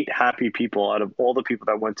be 8 happy people out of all the people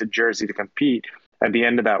that went to Jersey to compete at the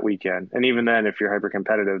end of that weekend. And even then, if you're hyper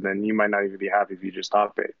competitive, then you might not even be happy if you just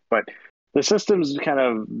top eight. But the system's kind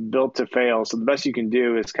of built to fail. So the best you can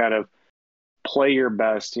do is kind of play your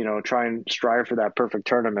best, try and strive for that perfect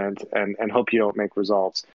tournament and hope you don't make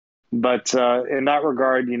results. But in that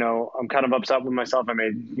regard, I'm kind of upset with myself. I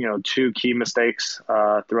made, 2 key mistakes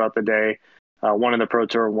throughout the day. One in the Pro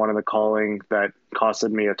Tour, one in the calling that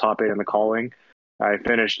costed me a top 8 in the calling. I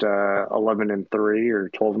finished 11-3 or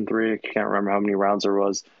 12-3. I can't remember how many rounds there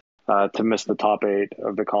was to miss the top 8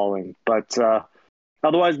 of the calling. But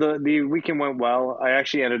otherwise, the weekend went well. I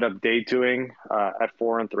actually ended up day twoing at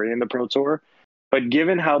 4-3 in the Pro Tour. But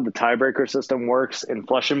given how the tiebreaker system works in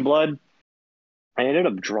Flesh and Blood, I ended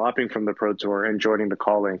up dropping from the Pro Tour and joining the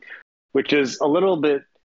calling, which is a little bit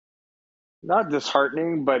not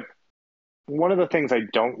disheartening, but one of the things I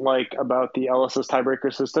don't like about the LSS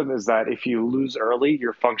tiebreaker system is that if you lose early,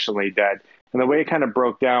 you're functionally dead. And the way it kind of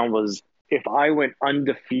broke down was if I went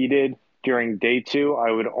undefeated during day 2,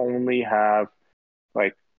 I would only have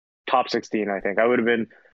like top 16, I think. I would have been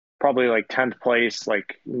probably like 10th place,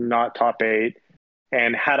 like not top 8.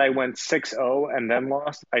 And had I went 6-0 and then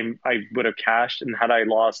lost, I would have cashed. And had I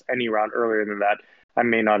lost any round earlier than that, I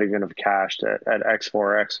may not even have cashed at X4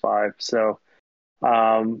 or X5. So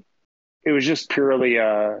it was just purely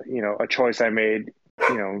a choice I made,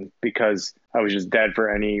 because I was just dead for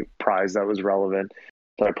any prize that was relevant.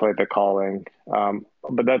 So I played the calling.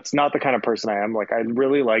 But that's not the kind of person I am. Like I'd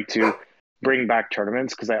really like to bring back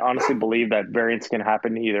tournaments because I honestly believe that variance can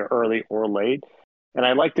happen either early or late. And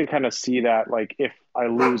I like to kind of see that, like, if I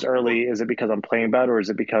lose early, is it because I'm playing bad or is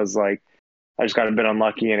it because, like, I just got a bit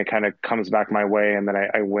unlucky and it kind of comes back my way and then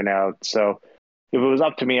I win out? So if it was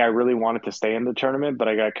up to me, I really wanted to stay in the tournament, but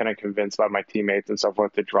I got kind of convinced by my teammates and so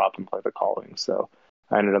forth to drop and play the calling. So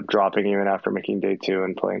I ended up dropping even after making day 2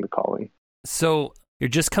 and playing the calling. So you're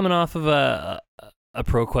just coming off of a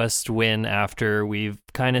ProQuest win after we've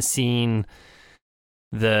kind of seen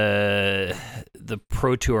the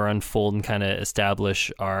Pro Tour unfold and kind of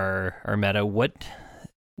establish our meta.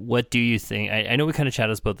 What do you think? I know we kind of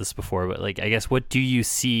chatted about this before, but like I guess what do you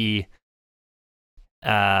see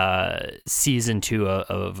season 2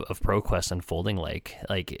 of ProQuest unfolding like?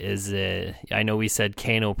 Like is it, I know we said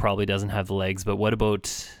Kano probably doesn't have the legs, but what about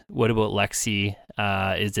Lexi?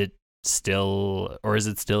 Is it still a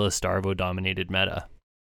Starvo dominated meta?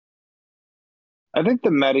 I think the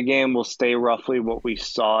metagame will stay roughly what we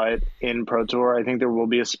saw it in Pro Tour. I think there will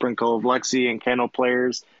be a sprinkle of Lexi and Kano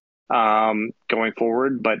players going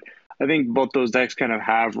forward, but I think both those decks kind of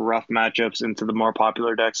have rough matchups into the more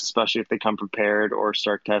popular decks, especially if they come prepared or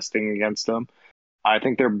start testing against them. I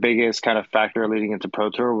think their biggest kind of factor leading into Pro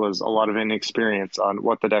Tour was a lot of inexperience on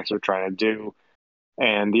what the decks are trying to do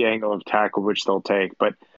and the angle of attack of which they'll take.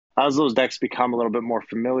 But as those decks become a little bit more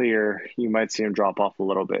familiar, you might see them drop off a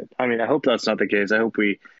little bit. I mean, I hope that's not the case. I hope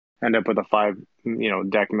we end up with a 5,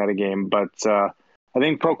 deck metagame. But I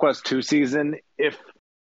think ProQuest 2 season,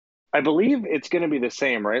 I believe it's going to be the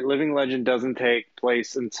same, right? Living Legend doesn't take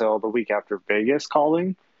place until the week after Vegas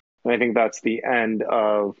calling. And I think that's the end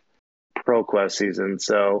of ProQuest season.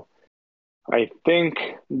 So I think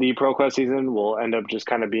the ProQuest season will end up just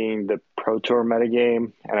kind of being the Pro Tour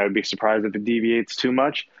metagame. And I would be surprised if it deviates too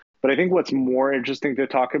much. But I think what's more interesting to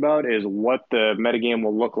talk about is what the metagame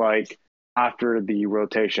will look like after the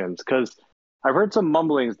rotations. Because I've heard some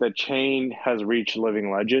mumblings that Chain has reached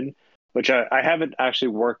Living Legend, which I haven't actually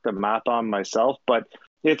worked the math on myself, but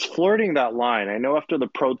it's flirting that line. I know after the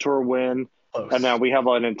Pro Tour win, Close. and now we have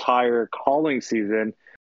an entire calling season,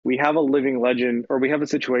 we have a Living Legend, or we have a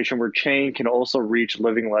situation where Chain can also reach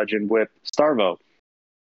Living Legend with Starvo.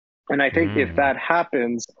 And I think if that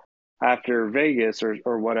happens after Vegas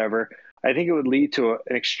or whatever, I think it would lead to an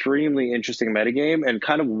extremely interesting metagame and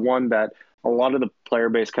kind of one that a lot of the player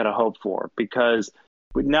base kind of hope for, because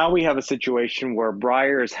now we have a situation where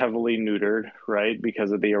Briar is heavily neutered, right,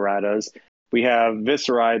 because of the erratas. We have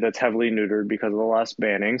Viscerai that's heavily neutered because of the last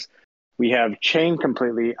bannings. We have Chain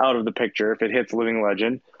completely out of the picture if it hits Living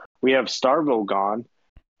Legend. We have Starvo gone,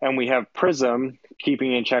 and we have Prism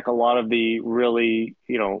keeping in check a lot of the really,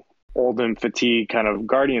 old and fatigue kind of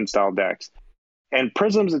Guardian style decks. And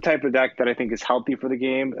Prism's the type of deck that I think is healthy for the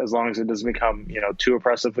game, as long as it doesn't become, too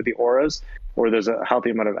oppressive with the auras, or there's a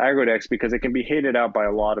healthy amount of aggro decks, because it can be hated out by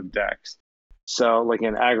a lot of decks. So like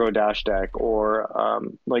an aggro dash deck,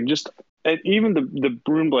 or even the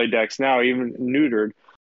Broomblade decks now, even neutered,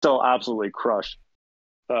 still absolutely crush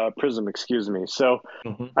Prism, excuse me. So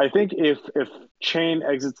I think if Chain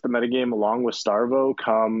exits the metagame along with Starvo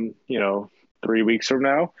come, 3 weeks from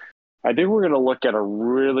now, I think we're going to look at a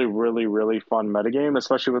really, really, really fun metagame,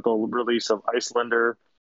 especially with the release of Icelander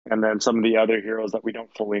and then some of the other heroes that we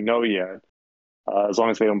don't fully know yet. As long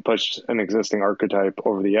as they don't push an existing archetype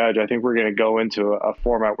over the edge, I think we're going to go into a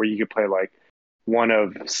format where you could play like one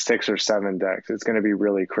of 6 or 7 decks. It's going to be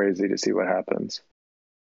really crazy to see what happens.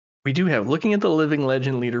 We do have, looking at the Living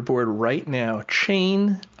Legend leaderboard right now,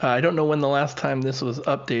 Chain, I don't know when the last time this was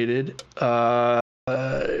updated,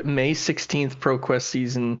 May 16th, ProQuest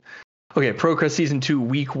season. Okay, ProQuest Season 2,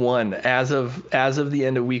 Week 1. As of the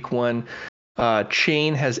end of Week 1,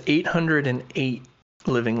 Chain has 808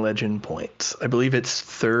 Living Legend points. I believe it's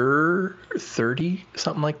 30,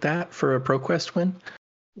 something like that, for a ProQuest win.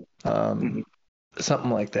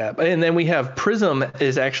 Something like that. And then we have Prism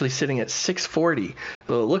is actually sitting at 640.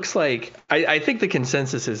 So it looks like, I think the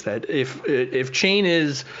consensus is that if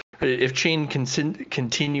Chain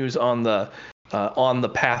continues on the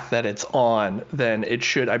path that it's on, then it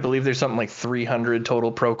should, I believe there's something like 300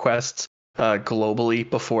 total ProQuests globally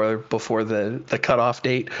before the cutoff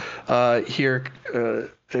date here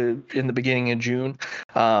in the beginning of June.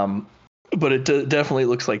 But it definitely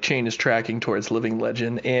looks like Chain is tracking towards Living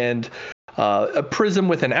Legend, and a Prism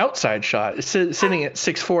with an outside shot sitting at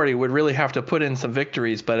 640 would really have to put in some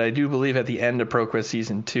victories, but I do believe at the end of ProQuest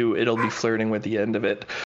Season 2 it'll be flirting with the end of it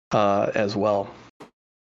as well.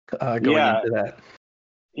 Going into that.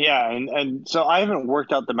 Yeah, and so I haven't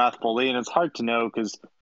worked out the math fully, and it's hard to know because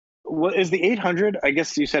what is the 800? I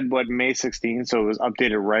guess you said May 16th, so it was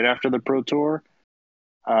updated right after the Pro Tour.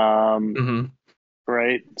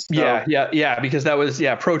 Right? So, yeah, because that was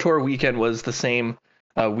Pro Tour weekend was the same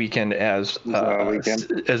weekend as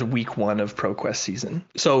Week 1 of ProQuest season.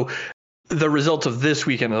 So the results of this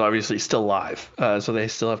weekend is obviously still live, so they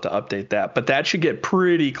still have to update that, but that should get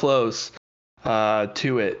pretty close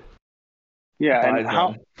to it. Yeah, and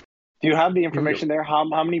how do you have the information there?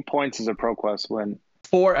 How many points is a ProQuest win?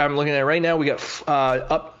 4. I'm looking at it right now. We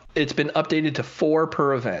got it's been updated to 4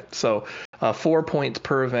 per event, so 4 points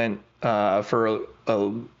per event for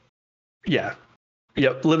Living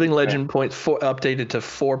Legend points updated to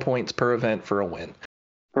 4 points per event for a win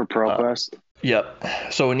for ProQuest. Yep.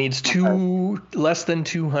 So it needs less than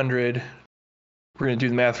 200. We're gonna do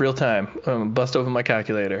the math real time. Bust open my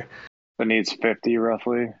calculator. It needs 50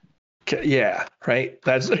 roughly. Yeah, right.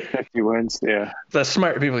 That's 50 wins. Yeah, the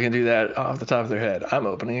smart people can do that off the top of their head. I'm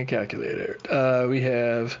opening a calculator. We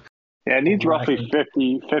have. Yeah, it needs roughly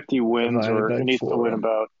 50 wins, or it needs to win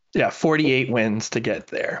about. 48 wins to get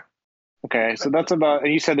there. Okay, so that's about.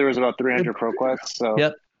 And you said there was about 300 ProQuests. So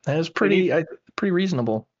yep, that is pretty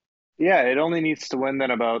reasonable. Yeah, it only needs to win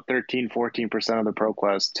then about 13-14% of the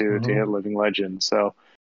ProQuest to hit Living Legend. So,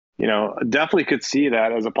 definitely could see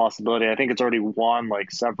that as a possibility. I think it's already won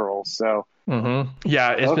like several. So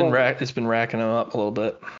yeah, it's been racking them up a little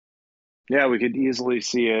bit. Yeah, we could easily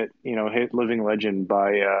see it, hit Living Legend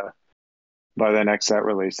by the next set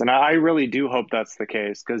release. And I really do hope that's the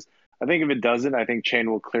case, because I think if it doesn't, I think Chain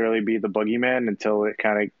will clearly be the boogeyman until it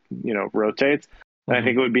kind of, rotates. And I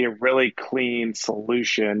think it would be a really clean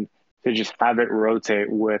solution to just have it rotate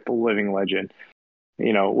with Living Legend,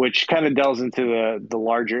 which kind of delves into the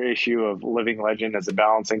larger issue of Living Legend as a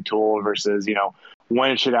balancing tool versus, when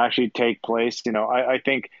it should actually take place. I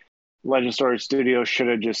think Legend Storage Studios should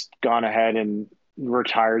have just gone ahead and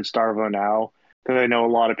retired Starvo now because I know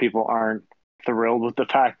a lot of people aren't thrilled with the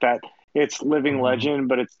fact that it's living Mhm. legend,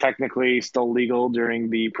 but it's technically still legal during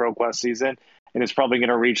the Pro Quest season, and it's probably going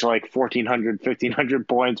to reach like 1,400, 1,500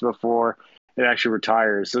 points before it actually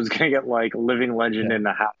retires. So it's going to get like living legend Yeah. and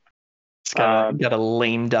a half. It's Um, got a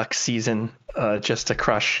lame duck season just to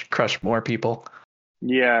crush more people.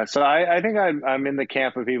 yeah, so I think I'm in the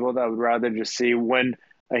camp of people that would rather just see when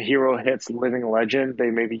a hero hits living legend, they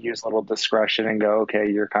maybe use a little discretion and go, okay,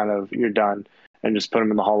 you're done, and just put them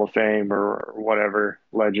in the Hall of Fame or whatever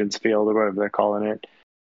Legends Field or whatever they're calling it.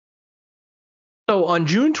 So on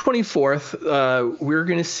June 24th, we're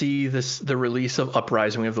going to see the release of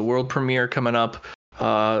Uprising. We have the world premiere coming up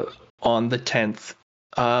on the 10th.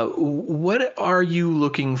 What are you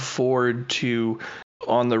looking forward to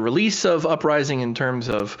on the release of Uprising in terms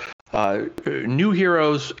of new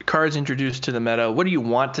heroes, cards introduced to the meta? What do you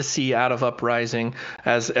want to see out of Uprising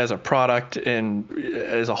as a product and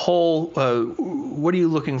as a whole? What are you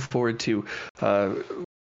looking forward to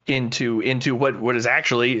into what is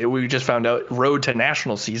actually, we just found out, road to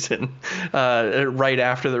national season right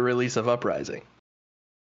after the release of Uprising?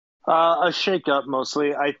 A shake up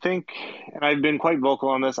mostly. I think, and I've been quite vocal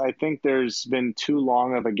on this, I think there's been too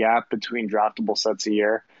long of a gap between draftable sets a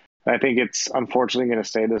year. I think it's unfortunately going to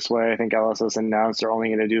stay this way. I think LSS announced they're only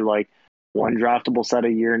going to do like one draftable set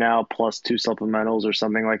a year now, plus two supplementals or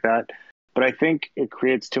something like that. But I think it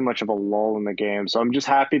creates too much of a lull in the game. So I'm just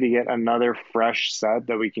happy to get another fresh set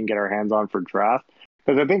that we can get our hands on for draft.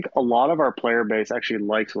 Because I think a lot of our player base actually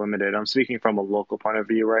likes limited. I'm speaking from a local point of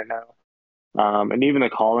view right now. And even the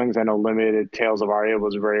callings, I know limited Tales of Aria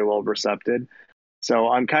was very well received. So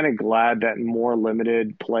I'm kind of glad that more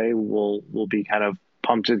limited play will be kind of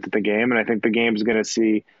pumped into the game, and I think the game's going to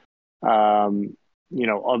see, um,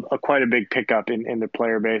 quite a big pickup in the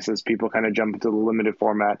player base as people kind of jump into the limited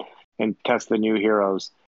format and test the new heroes.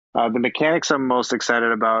 The mechanics I'm most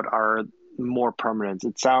excited about are more permanence.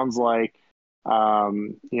 It sounds like,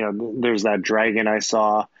 there's that dragon I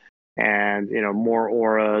saw, and more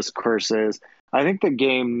auras, curses. I think the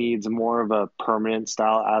game needs more of a permanent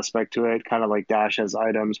style aspect to it, kind of like Dash has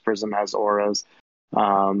items, Prism has auras,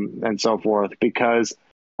 and so forth. Because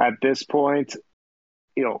at this point,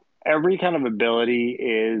 every kind of ability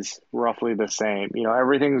is roughly the same.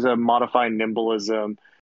 Everything's a modified nimbleism,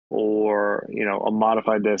 or a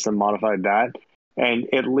modified this and modified that, and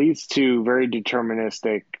it leads to very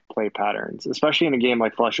deterministic play patterns, especially in a game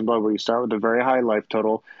like Flesh and Blood where you start with a very high life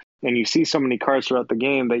total and you see so many cards throughout the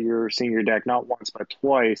game that you're seeing your deck not once but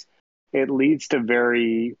twice. It leads to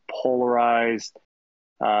very polarized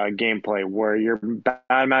gameplay where your bad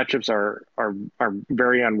matchups are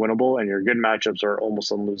very unwinnable and your good matchups are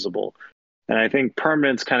almost unlosable. And I think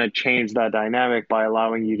permanents kind of change that dynamic by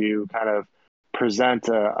allowing you to kind of present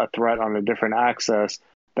a threat on a different axis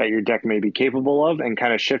that your deck may be capable of, and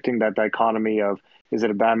kind of shifting that dichotomy of, is it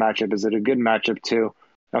a bad matchup? Is it a good matchup too?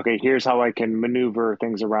 Okay, here's how I can maneuver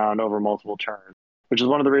things around over multiple turns, which is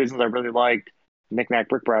one of the reasons I really liked Knick-Knack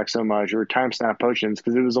Brick-Brack so much, or Time Snap Potions,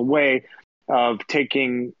 because it was a way of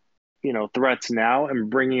taking, threats now and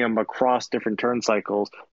bringing them across different turn cycles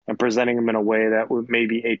and presenting them in a way that may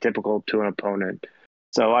be atypical to an opponent.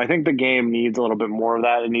 So I think the game needs a little bit more of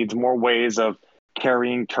that. It needs more ways of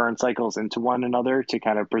carrying turn cycles into one another to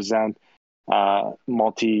kind of present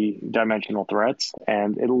multi-dimensional threats.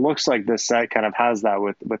 And it looks like this set kind of has that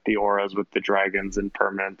with the auras, with the dragons and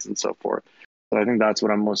permanents and so forth. So I think that's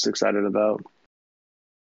what I'm most excited about.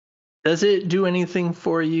 Does it do anything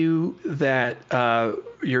for you that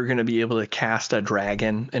you're going to be able to cast a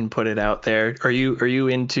dragon and put it out there? Are you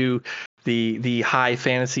into the high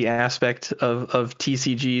fantasy aspect of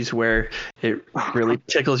TCGs where it really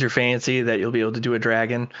tickles your fancy that you'll be able to do a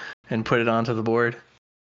dragon and put it onto the board?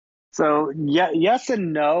 So yeah, yes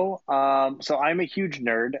and no. So I'm a huge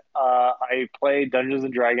nerd. I play Dungeons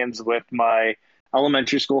and Dragons with my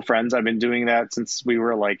elementary school friends. I've been doing that since we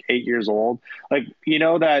were like 8 years old. Like,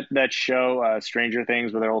 that show Stranger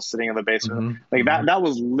Things, where they're all sitting in the basement. Mm-hmm. Like Mm-hmm. that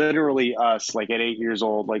was literally us, like at 8 years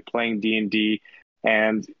old, like playing D&D.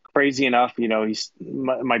 And crazy enough, he's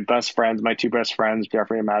my best friends, my two best friends,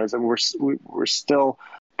 Jeffrey and Madison. We're still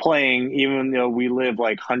playing, even though we live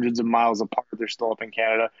like hundreds of miles apart. They're still up in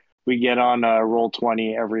Canada. We get on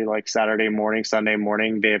Roll20 every like Saturday morning, Sunday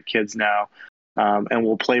morning. They have kids now, and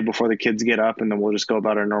we'll play before the kids get up, and then we'll just go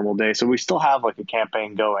about our normal day. So we still have like a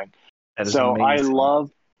campaign going. That is So I amazing.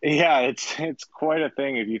 love, yeah, it's quite a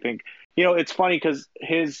thing if you think. It's funny because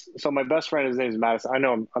so my best friend, his name is Madison. I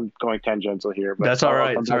know I'm going tangential here, but That's all I'll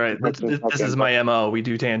right. come It's all back to right. that in a This is second. But my MO. We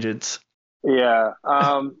do tangents. yeah,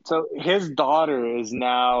 so his daughter is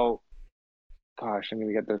now, gosh, I'm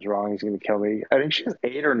gonna get this wrong. He's gonna kill me. I think she's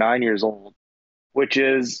 8 or 9 years old. which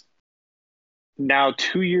is now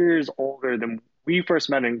 2 years older than we first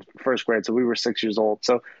met in first grade. So we were 6 years old.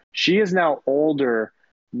 So she is now older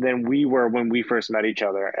than we were when we first met each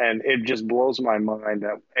other. And it just blows my mind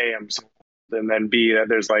that A, I'm so old, and then B, that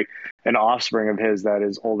there's like an offspring of his that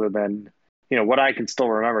is older than, what I can still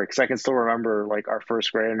remember. Because I can still remember like our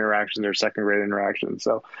first grade interactions or second grade interactions.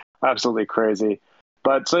 So absolutely crazy.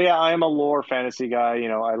 But so yeah, I am a lore fantasy guy.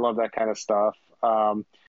 I love that kind of stuff.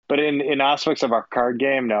 But in aspects of our card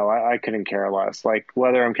game, no, I couldn't care less. Like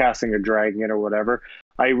whether I'm casting a dragon or whatever,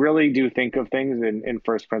 I really do think of things in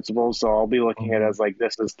first principles. So I'll be looking at it as like,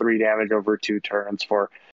 this is 3 damage over 2 turns for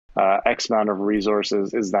X amount of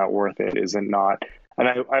resources. Is that worth it? Is it not? And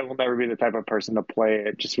I will never be the type of person to play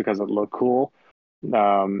it just because it looked cool.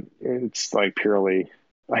 It's like purely,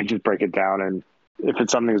 I just break it down, and if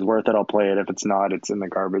it's something that's worth it, I'll play it. If it's not, it's in the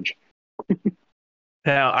garbage.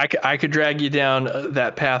 Now, I could drag you down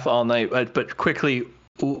that path all night, but quickly,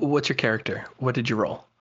 what's your character? What did you roll?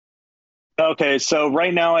 Okay, so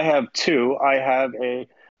right now I have 2. I have a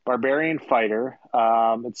barbarian fighter.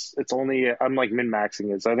 It's only, I'm like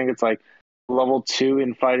min-maxing it, so I think it's like level 2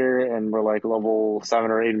 in fighter, and we're like level 7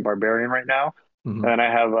 or 8 in barbarian right now. Mm-hmm. And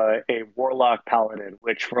I have a warlock paladin,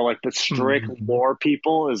 which for like the strict lore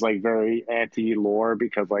people is like very anti-lore,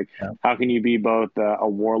 because like how can you be both a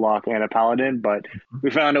warlock and a paladin? But we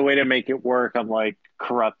found a way to make it work. I'm like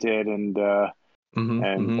corrupted and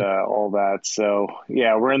all that. So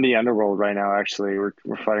yeah, we're in the underworld right now. Actually, we're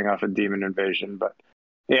fighting off a demon invasion. But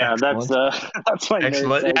yeah, excellent. that's my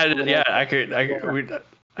excellent. Yeah,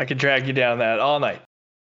 I could drag you down that all night.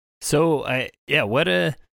 So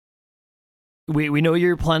we know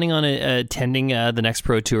you're planning on attending the next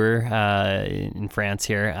Pro Tour in France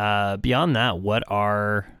here. Beyond that, what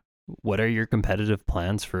are your competitive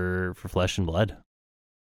plans for Flesh and Blood?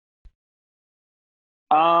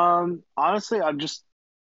 Honestly,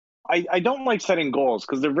 I don't like setting goals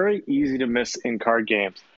because they're very easy to miss in card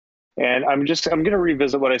games. And I'm going to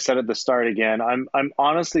revisit what I said at the start again. I'm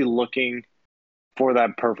honestly looking for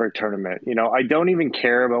that perfect tournament. I don't even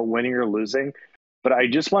care about winning or losing, but I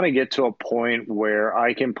just want to get to a point where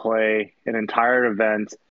I can play an entire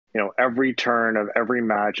event, every turn of every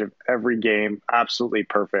match of every game, absolutely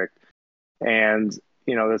perfect. And,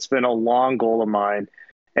 that's been a long goal of mine.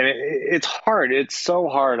 And it's hard. It's so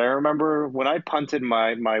hard. I remember when I punted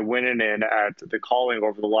my winning in at the Calling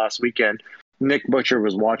over the last weekend, Nick Butcher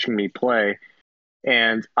was watching me play.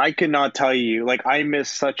 And I could not tell you, like, I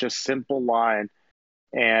missed such a simple line.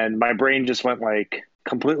 And my brain just went like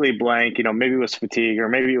completely blank. Maybe it was fatigue, or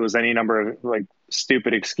maybe it was any number of like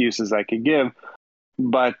stupid excuses I could give.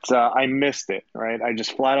 But I missed it, right? I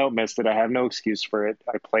just flat out missed it. I have no excuse for it.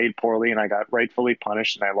 I played poorly and I got rightfully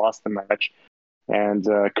punished and I lost the match. And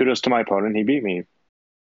kudos to my opponent. He beat me.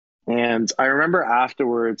 And I remember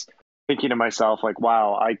afterwards thinking to myself, like,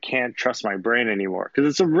 wow, I can't trust my brain anymore. Because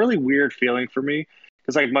it's a really weird feeling for me.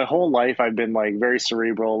 Because like my whole life I've been like very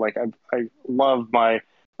cerebral. Like I love my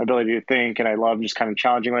ability to think, and I love just kind of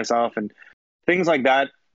challenging myself and things like that.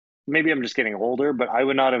 Maybe I'm just getting older, but I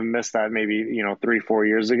would not have missed that maybe 3-4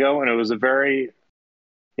 years ago. And it was a very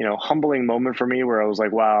humbling moment for me where I was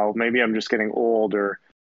like, wow, maybe I'm just getting old, or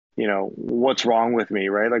what's wrong with me,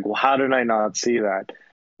 right? Like, well, how did I not see that?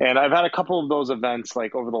 And I've had a couple of those events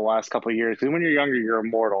like over the last couple of years, because when you're younger, you're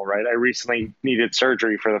immortal, right? I recently needed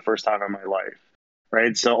surgery for the first time in my life,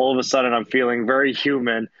 right? So all of a sudden I'm feeling very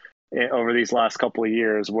human over these last couple of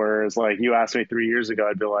years, whereas like you asked me 3 years ago,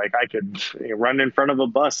 I'd be like, I could run in front of a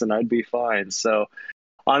bus and I'd be fine. So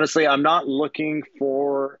honestly, I'm not looking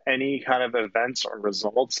for any kind of events or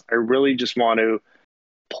results. I really just want to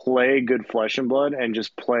play good Flesh and Blood and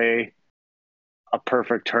just play a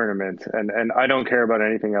perfect tournament. And I don't care about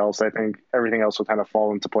anything else. I think everything else will kind of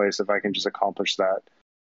fall into place if I can just accomplish that.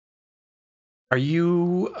 Are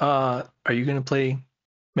you going to play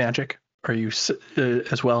Magic? Are you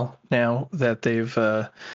as well now that they've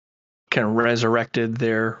kind of resurrected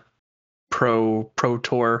their pro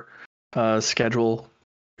tour schedule,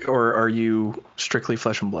 or are you strictly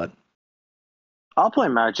Flesh and Blood? I'll play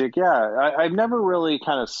Magic. Yeah, I've never really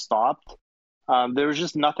kind of stopped. There was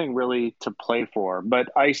just nothing really to play for,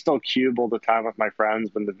 but I still cube all the time with my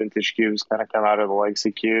friends when the vintage cubes kind of come out of the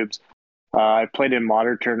legacy cubes. I played in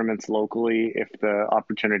modern tournaments locally if the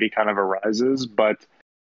opportunity kind of arises, but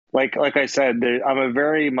like I said, I'm a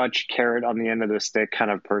very much carrot on the end of the stick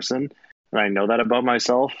kind of person, and I know that about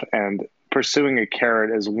myself. And pursuing a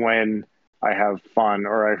carrot is when I have fun,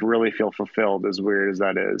 or I really feel fulfilled, as weird as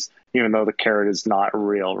that is, even though the carrot is not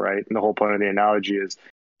real, right? And the whole point of the analogy is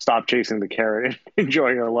stop chasing the carrot and enjoy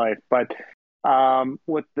your life. But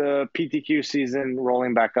With the PTQ season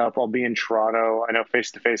rolling back up, I'll be in Toronto. I know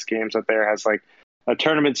face-to-face games out there has like a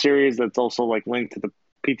tournament series that's also like linked to the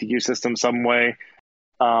PTQ system some way.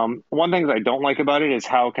 One thing that I don't like about it is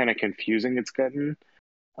how kind of confusing it's gotten.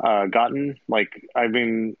 Like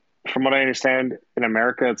from what I understand, in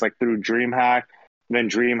America, it's like through DreamHack. Then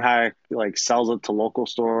DreamHack like sells it to local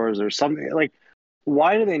stores or something. Like,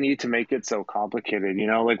 why do they need to make it so complicated?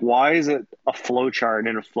 Like why is it a flow chart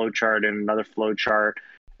and a flow chart and another flow chart,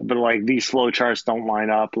 but like these flow charts don't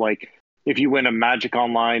line up? Like if you win a Magic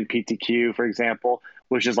Online PTQ, for example,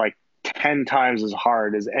 which is like 10 times as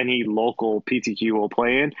hard as any local PTQ will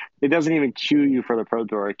play in, it doesn't even queue you for the Pro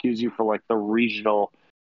Tour. It queues you for like the regional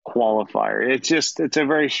qualifier. It's a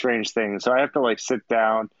very strange thing. So I have to like sit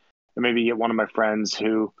down and maybe get one of my friends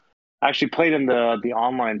who actually played in the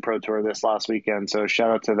online Pro Tour this last weekend. So shout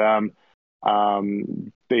out to them.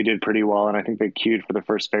 They did pretty well, and I think they queued for the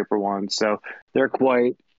first paper one. So they're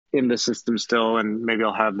quite in the system still, and maybe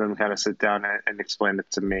I'll have them kind of sit down and explain it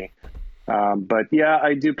to me. But yeah,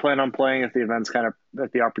 I do plan on playing if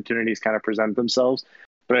the opportunities kind of present themselves.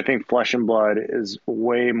 But I think Flesh and Blood is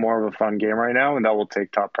way more of a fun game right now, and that will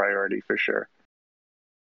take top priority for sure.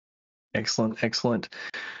 Excellent.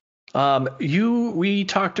 We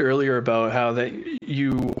talked earlier about how that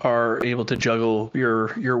you are able to juggle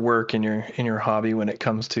your work and your hobby when it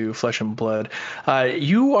comes to Flesh and Blood.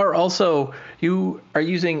 You are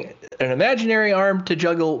using an imaginary arm to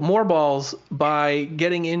juggle more balls by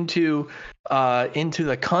getting into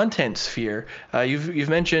the content sphere. You've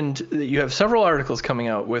mentioned that you have several articles coming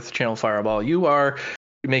out with Channel Fireball. You are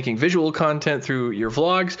making visual content through your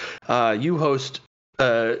vlogs. You host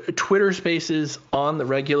Twitter Spaces on the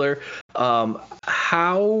regular.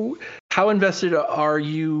 How invested are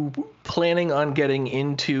you planning on getting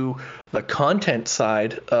into the content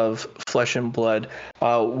side of Flesh and Blood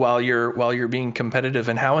while you're being competitive,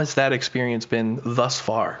 and how has that experience been thus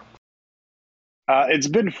far? It's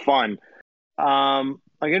been fun. I'm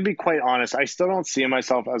gonna be quite honest. I still don't see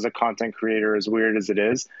myself as a content creator, as weird as it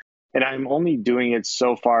is, and I'm only doing it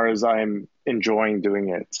so far as I'm enjoying doing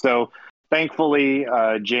it. So thankfully,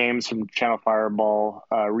 James from Channel Fireball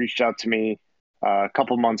reached out to me a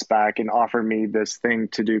couple months back and offered me this thing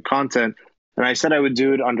to do content. And I said I would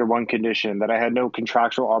do it under one condition, that I had no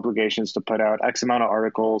contractual obligations to put out X amount of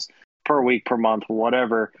articles per week, per month,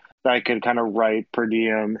 whatever, that I could kind of write per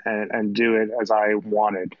diem and do it as I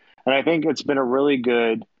wanted. And I think it's been a really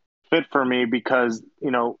good fit for me because,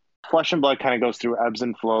 Flesh and Blood kind of goes through ebbs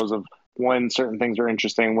and flows of when certain things are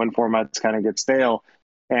interesting, when formats kind of get stale.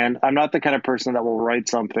 And I'm not the kind of person that will write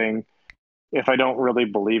something if I don't really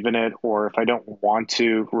believe in it or if I don't want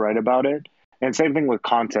to write about it. And same thing with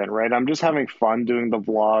content, right? I'm just having fun doing the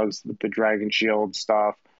vlogs, the Dragon Shield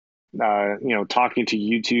stuff, talking to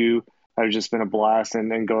you two. I've just been a blast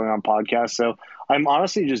and then going on podcasts. So I'm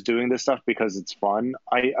honestly just doing this stuff because it's fun.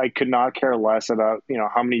 I could not care less about,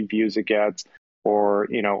 how many views it gets or,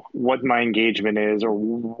 what my engagement is or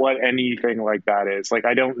what anything like that is. Like,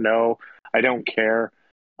 I don't know. I don't care.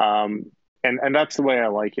 And that's the way I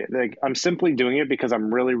like it. Like, I'm simply doing it because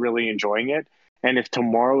I'm really, really enjoying it. And if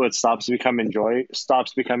tomorrow it stops becoming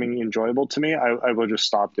enjoyable to me, I will just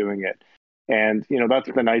stop doing it. And,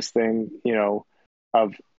 that's the nice thing,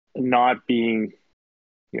 of not being,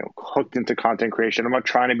 hooked into content creation. I'm not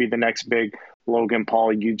trying to be the next big Logan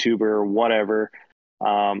Paul YouTuber or whatever.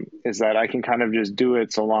 Is that I can kind of just do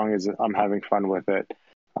it so long as I'm having fun with it.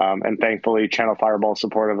 And thankfully, Channel Fireball is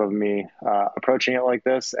supportive of me approaching it like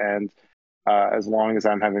this. And as long as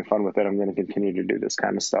I'm having fun with it, I'm going to continue to do this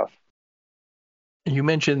kind of stuff. You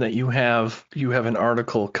mentioned that you have an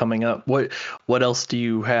article coming up. What else do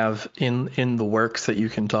you have in the works that you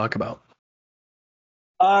can talk about?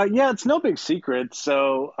 Yeah, it's no big secret.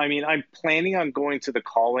 So, I mean, I'm planning on going to the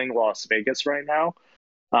Calling Las Vegas right now.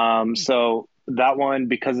 So that one,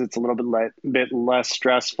 because it's a little bit less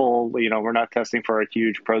stressful, we're not testing for a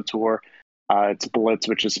huge pro tour. It's Blitz,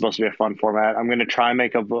 which is supposed to be a fun format. I'm going to try and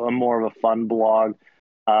make a more of a fun blog,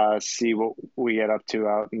 see what we get up to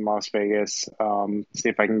out in Las Vegas, see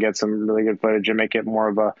if I can get some really good footage and make it more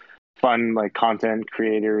of a fun, like content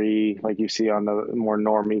creator-y, like you see on the more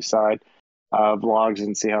normie side vlogs,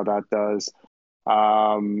 and see how that does.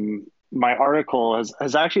 My article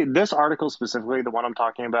has actually, this article specifically, the one I'm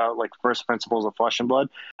talking about, like First Principles of Flesh and Blood,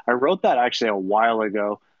 I wrote that actually a while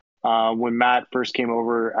ago. When Matt first came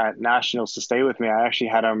over at Nationals to stay with me, I actually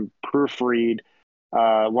had him proofread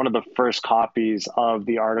one of the first copies of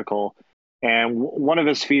the article. And one of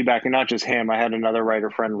his feedback, and not just him, I had another writer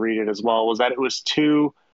friend read it as well, was that it was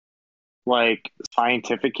too like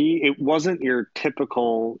scientific-y. It wasn't your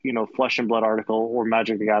typical, Flesh and Blood article or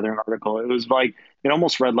Magic the Gathering article. It was like it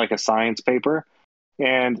almost read like a science paper,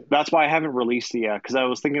 and that's why I haven't released it yet, because I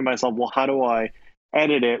was thinking to myself, well, how do I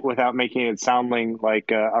edit it without making it sounding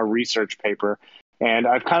like a research paper? And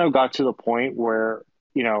I've kind of got to the point where,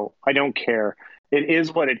 I don't care. It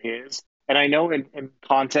is what it is. And I know in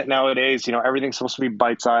content nowadays, everything's supposed to be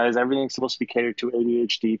bite-sized. Everything's supposed to be catered to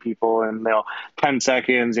ADHD people and, 10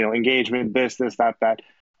 seconds, engagement, this, that.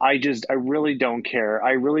 I really don't care.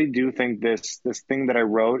 I really do think this thing that I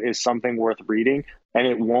wrote is something worth reading, and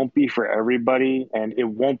it won't be for everybody. And it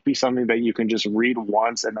won't be something that you can just read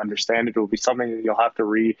once and understand. It will be something that you'll have to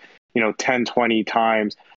read, 10, 20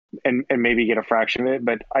 times and maybe get a fraction of it.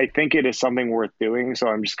 But I think it is something worth doing. So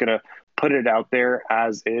I'm just going to put it out there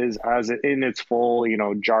as is, in its full,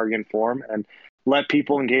 jargon form, and let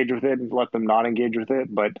people engage with it and let them not engage with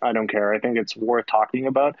it. But I don't care. I think it's worth talking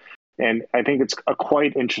about. And I think it's a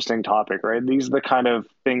quite interesting topic, right? These are the kind of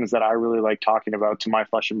things that I really like talking about to my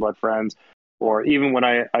Flesh and Blood friends, or even when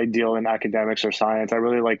I deal in academics or science. I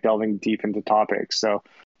really like delving deep into topics. So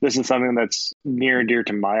this is something that's near and dear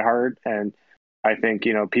to my heart. And I think,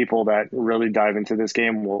 people that really dive into this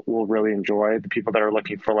game will really enjoy it. The people that are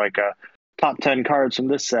looking for like a top 10 cards from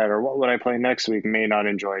this set, or what would I play next week, may not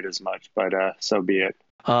enjoy it as much, but so be it.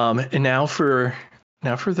 And now for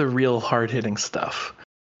the real hard hitting stuff.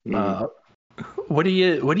 What do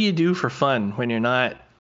you do for fun when you're not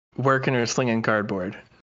working or slinging cardboard?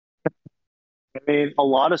 I mean, a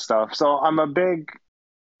lot of stuff. So I'm a big,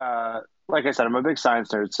 like I said, I'm a big science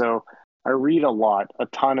nerd. So I read a lot, a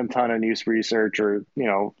ton of news research, or,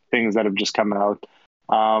 things that have just come out.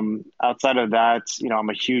 Outside of that, I'm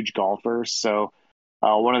a huge golfer. So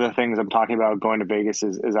one of the things I'm talking about going to Vegas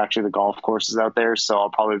is actually the golf courses out there. So I'll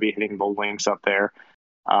probably be hitting the links up there.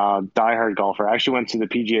 Diehard golfer. I actually went to the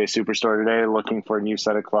PGA Superstore today looking for a new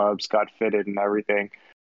set of clubs, got fitted and everything.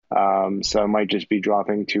 So I might just be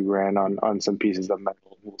dropping $2,000 on some pieces of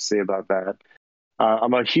metal. We'll see about that.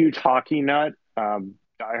 I'm a huge hockey nut.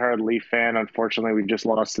 Diehard Leaf fan. Unfortunately, we just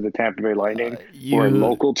lost to the Tampa Bay Lightning, who are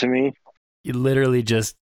local to me. You literally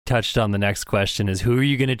just touched on the next question: is who are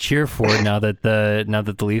you going to cheer for now that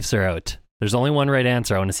the Leafs are out? There's only one right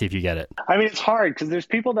answer. I want to see if you get it. I mean, it's hard because there's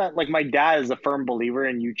people that, like, my dad is a firm believer,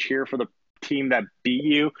 and you cheer for the team that beat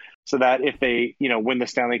you, so that if they, win the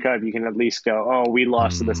Stanley Cup, you can at least go, oh, we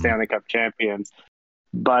lost to the Stanley Cup champions.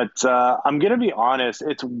 But I'm going to be honest,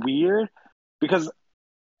 it's weird because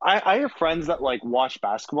I have friends that like watch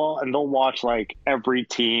basketball, and they'll watch like every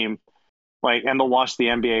team, like, and they'll watch the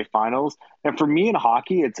NBA finals. And for me in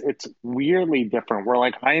hockey, it's weirdly different. Where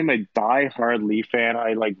like I am a diehard Leaf fan.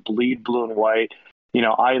 I like bleed blue and white.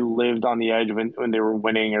 I lived on the edge when they were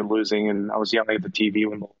winning or losing, and I was yelling at the TV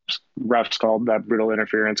when the refs called that brutal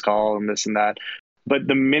interference call and this and that. But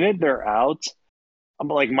the minute they're out, I'm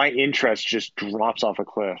like, my interest just drops off a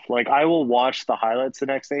cliff. Like, I will watch the highlights the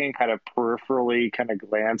next day and kind of peripherally kind of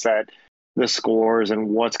glance at the scores and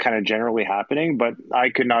what's kind of generally happening, but I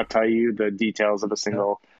could not tell you the details of a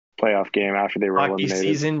single playoff game after they were Hockey eliminated.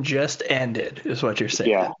 Season just ended, is what you're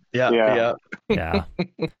saying. Yeah.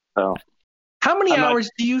 So, how many hours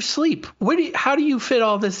do you sleep? How do you fit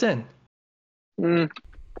all this in?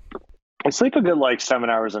 I sleep a good like 7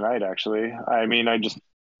 hours a night, actually. I mean, I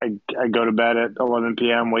go to bed at 11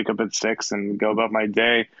 p.m., wake up at 6, and go about my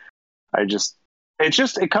day.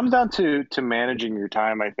 It comes down to managing your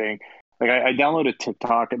time, I think. Like, I downloaded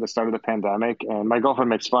TikTok at the start of the pandemic, and my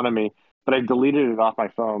girlfriend makes fun of me, but I deleted it off my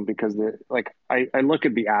phone because I look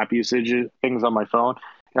at the app usage things on my phone,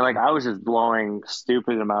 and like I was just blowing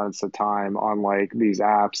stupid amounts of time on like these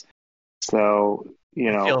apps. So,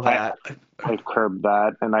 I've curbed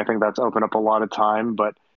that, and I think that's opened up a lot of time,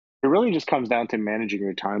 but it really just comes down to managing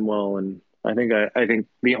your time well. And I think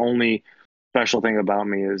the only special thing about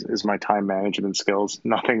me is my time management skills,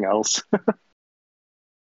 nothing else.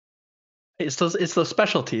 It's those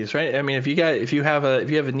specialties, right? I mean, if you have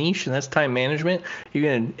a niche and that's time management, you're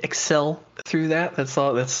gonna excel through that. That's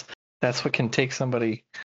all. That's what can take somebody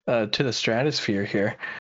to the stratosphere here.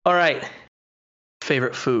 All right,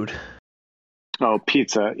 favorite food. Oh,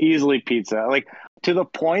 pizza, easily pizza. Like, to the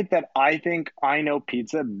point that I think I know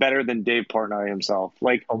pizza better than Dave Portnoy himself.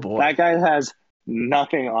 Like, that guy has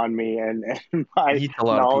nothing on me and my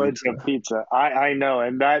knowledge of pizza. I know,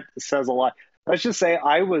 and that says a lot. Let's just say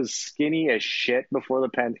I was skinny as shit before the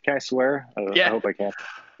pandemic. Can I swear? Yeah. I hope I can.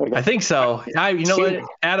 Okay. I think so. You know what,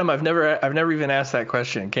 Adam? I've never even asked that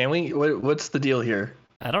question. Can we? What's the deal here?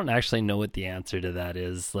 I don't actually know what the answer to that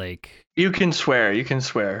is. Like, You can swear. You can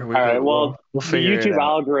swear. All right. Well, We'll the figure it YouTube out.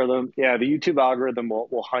 algorithm, the YouTube algorithm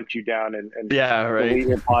will hunt you down and Yeah, delete right.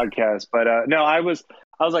 your podcast. But no, I was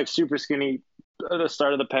like super skinny at the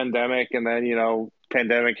start of the pandemic, and then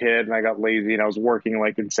pandemic hit, and I got lazy, and I was working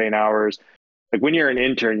like insane hours. Like when you're an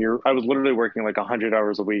intern, I was literally working like 100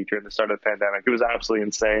 hours a week during the start of the pandemic. It was absolutely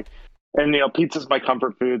insane. And pizza's my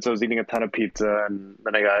comfort food, so I was eating a ton of pizza, and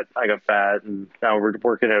then I got fat, and now we're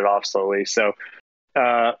working it off slowly. So,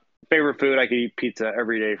 favorite food, I could eat pizza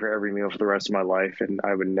every day for every meal for the rest of my life, and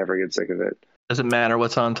I would never get sick of it. Does it matter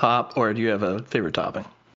what's on top, or do you have a favorite topping?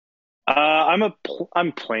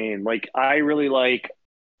 I'm plain. Like I really like,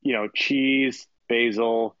 cheese,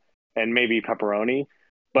 basil, and maybe pepperoni.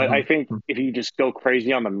 But I think Mm-hmm. if you just go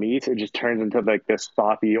crazy on the meat, it just turns into like this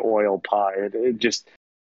sloppy oil pie.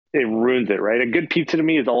 It ruins it, right? A good pizza to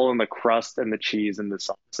me is all in the crust and the cheese and the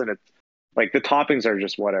sauce, and it's like the toppings are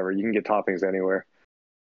just whatever. You can get toppings anywhere.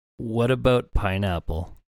 what about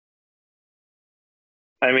pineapple?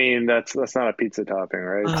 I mean, that's not a pizza topping,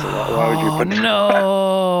 right? So why would you Oh put that?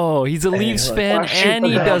 no, he's a Leafs fan and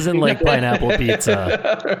he doesn't like pineapple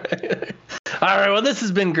pizza. All right. Well, this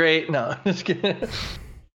has been great. No, just kidding.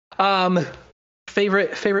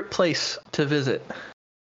 Favorite place to visit?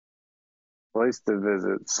 Place to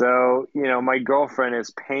visit. So, my girlfriend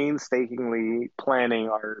is painstakingly planning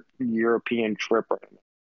our European trip right now.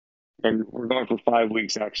 And we're going for 5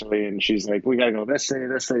 weeks actually. And she's like, we gotta go this city,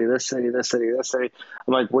 this city, this city, this city, this city.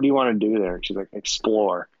 I'm like, what do you want to do there? And she's like,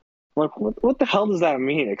 explore. I'm like, what the hell does that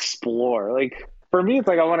mean? Explore. Like for me, it's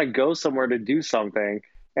like I want to go somewhere to do something.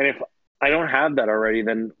 And if I don't have that already,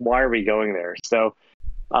 then why are we going there? So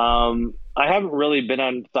I haven't really been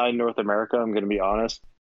outside North America, I'm gonna be honest.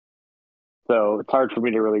 So it's hard for me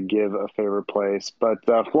to really give a favorite place, but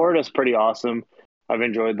Florida's pretty awesome. I've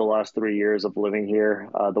enjoyed the last 3 years of living here.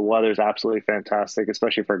 The weather's absolutely fantastic,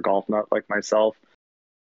 especially for a golf nut like myself.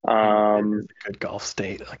 It's a good golf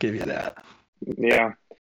state. I'll give you that. Yeah,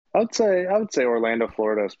 I would say Orlando,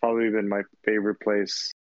 Florida has probably been my favorite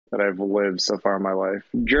place that I've lived so far in my life.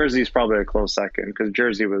 Jersey's probably a close second because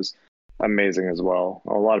Jersey was amazing as well.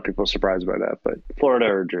 A lot of people are surprised by that, but Florida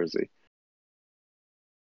or Jersey.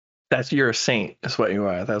 You're a saint. Is what you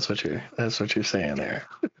are. That's what you're saying there.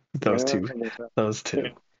 Those Yeah, two.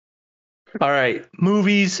 All right.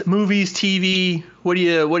 Movies, TV. What do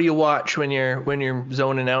you watch when you're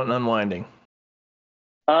zoning out and unwinding?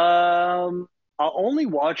 I'll only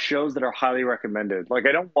watch shows that are highly recommended. Like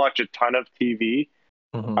I don't watch a ton of TV.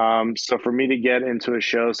 Mm-hmm. So for me to get into a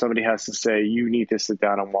show, somebody has to say, you need to sit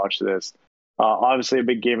down and watch this. Obviously a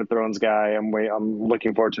big Game of Thrones guy. I'm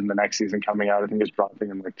looking forward to the next season coming out. I think it's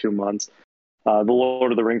dropping in like 2 months. The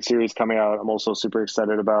Lord of the Rings series coming out, I'm also super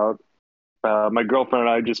excited about. My girlfriend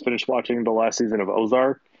and I just finished watching the last season of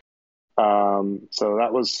Ozark. So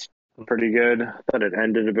that was pretty good. I thought it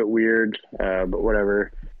ended a bit weird, but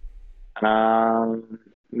whatever.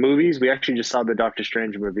 Movies, we actually just saw the Doctor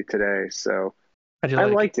Strange movie today, so I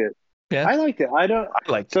liked it. Yeah, I liked it. I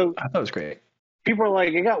liked so it. I thought it was great. people are like,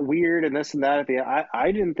 it got weird and this and that at the end.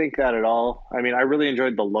 I didn't think that at all. I mean, I really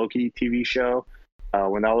enjoyed the Loki TV show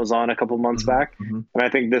when that was on a couple months back, and I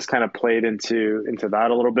think this kind of played into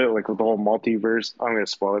that a little bit, like with the whole multiverse. I'm going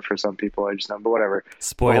to spoil it for some people, I just know, but whatever.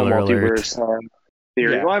 Spoiler multiverse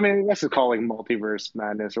theory. Yeah. Well, I mean, let's just call it multiverse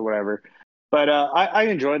madness or whatever. But I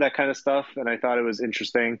enjoyed that kind of stuff, and I thought it was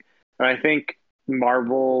interesting. And I think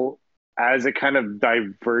Marvel, as it kind of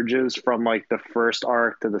diverges from like the first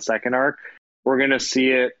arc to the second arc, we're going to see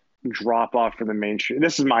it drop off from the mainstream.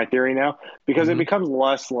 This is my theory now, because it becomes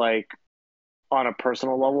less like on a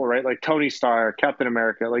personal level, right? Like Tony Stark, Captain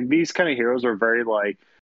America, like these kind of heroes are very like,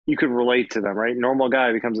 you could relate to them, right? Normal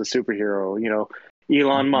guy becomes a superhero,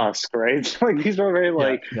 Elon Musk, right? Like these are very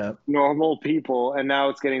like normal people, and now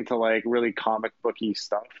it's getting to like really comic booky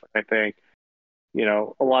stuff. I think,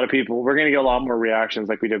 a lot of people, we're going to get a lot more reactions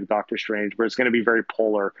like we did with Doctor Strange, where it's going to be very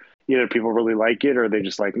polar. Either people really like it, or they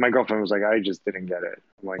just like. My girlfriend was like, I just didn't get it.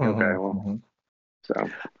 I'm like, okay, well, so.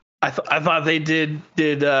 I thought they did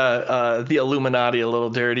the Illuminati a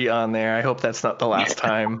little dirty on there. I hope that's not the last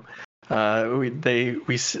time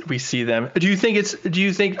we see them. Do you think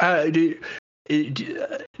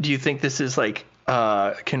this is like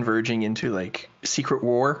converging into like Secret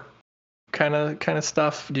War kind of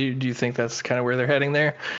stuff? Do you think that's kind of where they're heading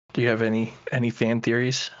there? Do you have any fan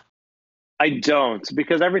theories? I don't,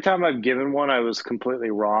 because every time I've given one, I was completely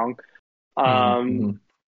wrong.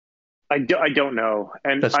 I don't know,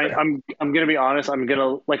 and I'm gonna be honest. I'm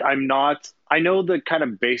not. I know the kind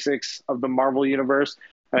of basics of the Marvel universe,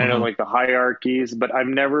 and I know like the hierarchies, but I've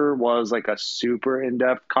never was like a super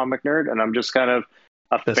in-depth comic nerd, and I'm just kind of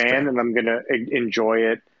fan, and I'm gonna enjoy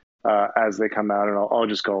it as they come out, and I'll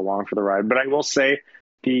just go along for the ride. But I will say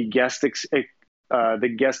the guest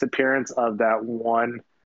appearance of that one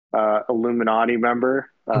Illuminati member,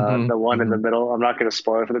 the one in the middle. I'm not going to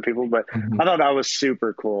spoil it for the people, but I thought that was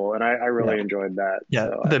super cool, and I really enjoyed that. Yeah,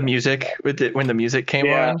 so, the music when the music came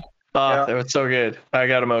on, that was so good. I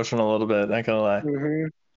got emotional a little bit. Not gonna lie,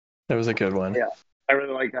 that was a good one. Yeah, I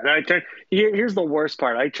really like that. And here's the worst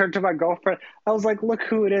part. I turned to my girlfriend. I was like, "Look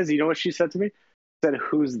who it is." You know what she said to me? Said,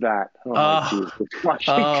 "Who's that?" Oh God.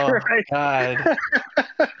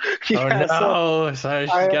 Sorry,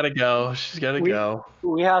 she's gotta go.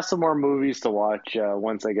 We have some more movies to watch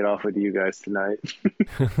once I get off with you guys tonight.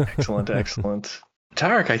 Excellent.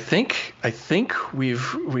 Tariq, I think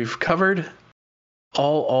we've covered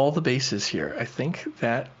all the bases here. I think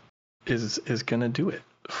that is gonna do it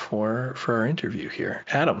for our interview here.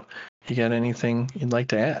 Adam, you got anything you'd like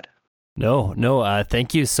to add? No.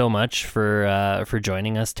 Thank you so much for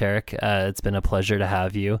joining us, Tariq. It's been a pleasure to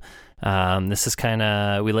have you. This is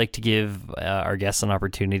we like to give our guests an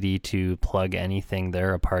opportunity to plug anything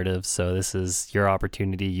they're a part of. So this is your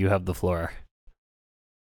opportunity. You have the floor.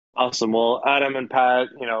 Awesome. Well, Adam and Pat,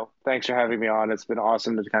 thanks for having me on. It's been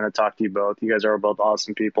awesome to kind of talk to you both. You guys are both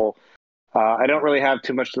awesome people. I don't really have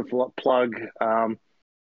too much to plug.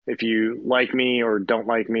 If you like me or don't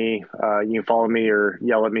like me, you can follow me or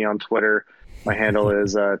yell at me on Twitter. My handle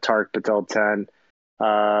is Tariq Patel 10.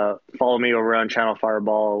 Follow me over on Channel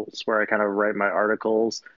Fireball. It's where I kind of write my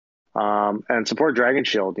articles. And support Dragon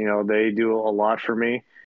Shield. They do a lot for me,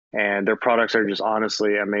 and their products are just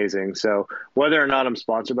honestly amazing. So whether or not I'm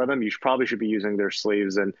sponsored by them, you probably should be using their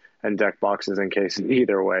sleeves and deck boxes in case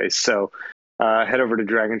either way. So head over to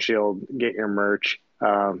Dragon Shield, get your merch.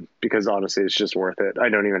 Because honestly, it's just worth it. I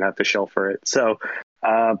don't even have to shell for it. So,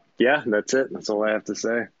 that's it. That's all I have to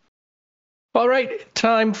say. All right,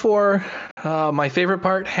 time for my favorite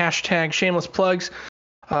part, #shameless plugs.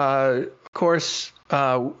 Of course, we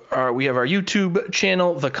have our YouTube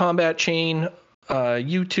channel, The Combat Chain.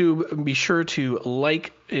 YouTube, be sure to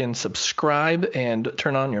like and subscribe and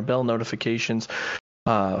turn on your bell notifications.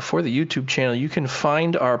 For the YouTube channel, you can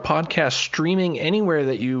find our podcast streaming anywhere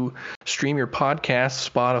that you stream your podcasts,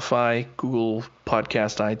 Spotify, Google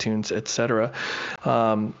Podcast, iTunes, etc.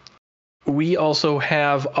 We also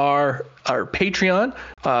have our Patreon.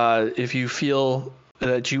 If you feel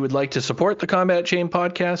that you would like to support the Combat Chain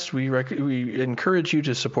podcast, we encourage you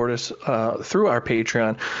to support us through our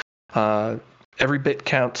Patreon. Every bit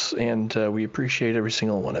counts, and we appreciate every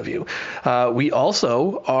single one of you. We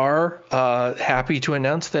also are happy to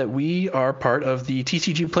announce that we are part of the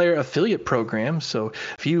TCG Player Affiliate Program. So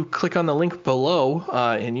if you click on the link below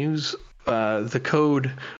and use the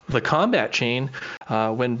code The Combat Chain,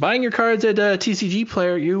 when buying your cards at TCG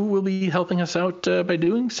Player, you will be helping us out by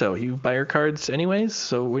doing so. You buy your cards anyways,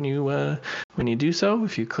 so when you do so,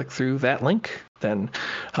 if you click through that link, then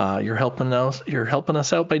you're helping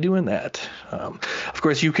us out by doing that. Of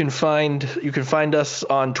course, you can find us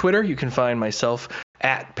on Twitter. You can find myself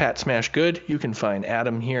at Pat Smash Good. You can find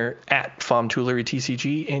Adam here at Fomtoolery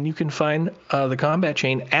TCG, and you can find the Combat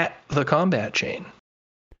Chain at the Combat Chain.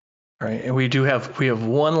 All right, and we have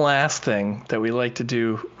one last thing that we like to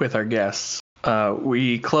do with our guests.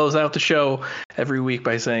 We close out the show every week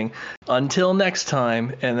by saying, "Until next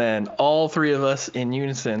time," and then all three of us in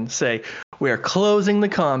unison say, "We are closing the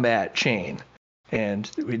Combat Chain," and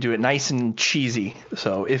we do it nice and cheesy.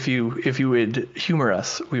 So if you would humor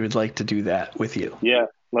us, we would like to do that with you. Yeah,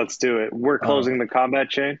 let's do it. We're closing the Combat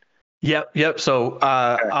Chain. Yep. So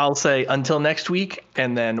I'll say until next week,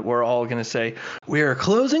 and then we're all gonna say we are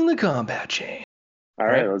closing the Combat Chain. All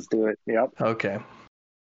right, let's do it. Yep. Okay.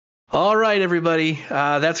 All right, everybody.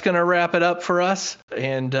 That's going to wrap it up for us.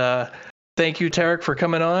 And thank you, Tariq, for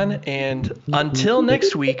coming on. And until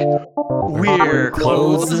next week, we're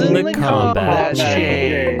closing the Combat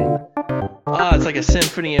Chain. It's like a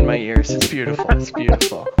symphony in my ears. It's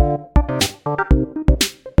beautiful.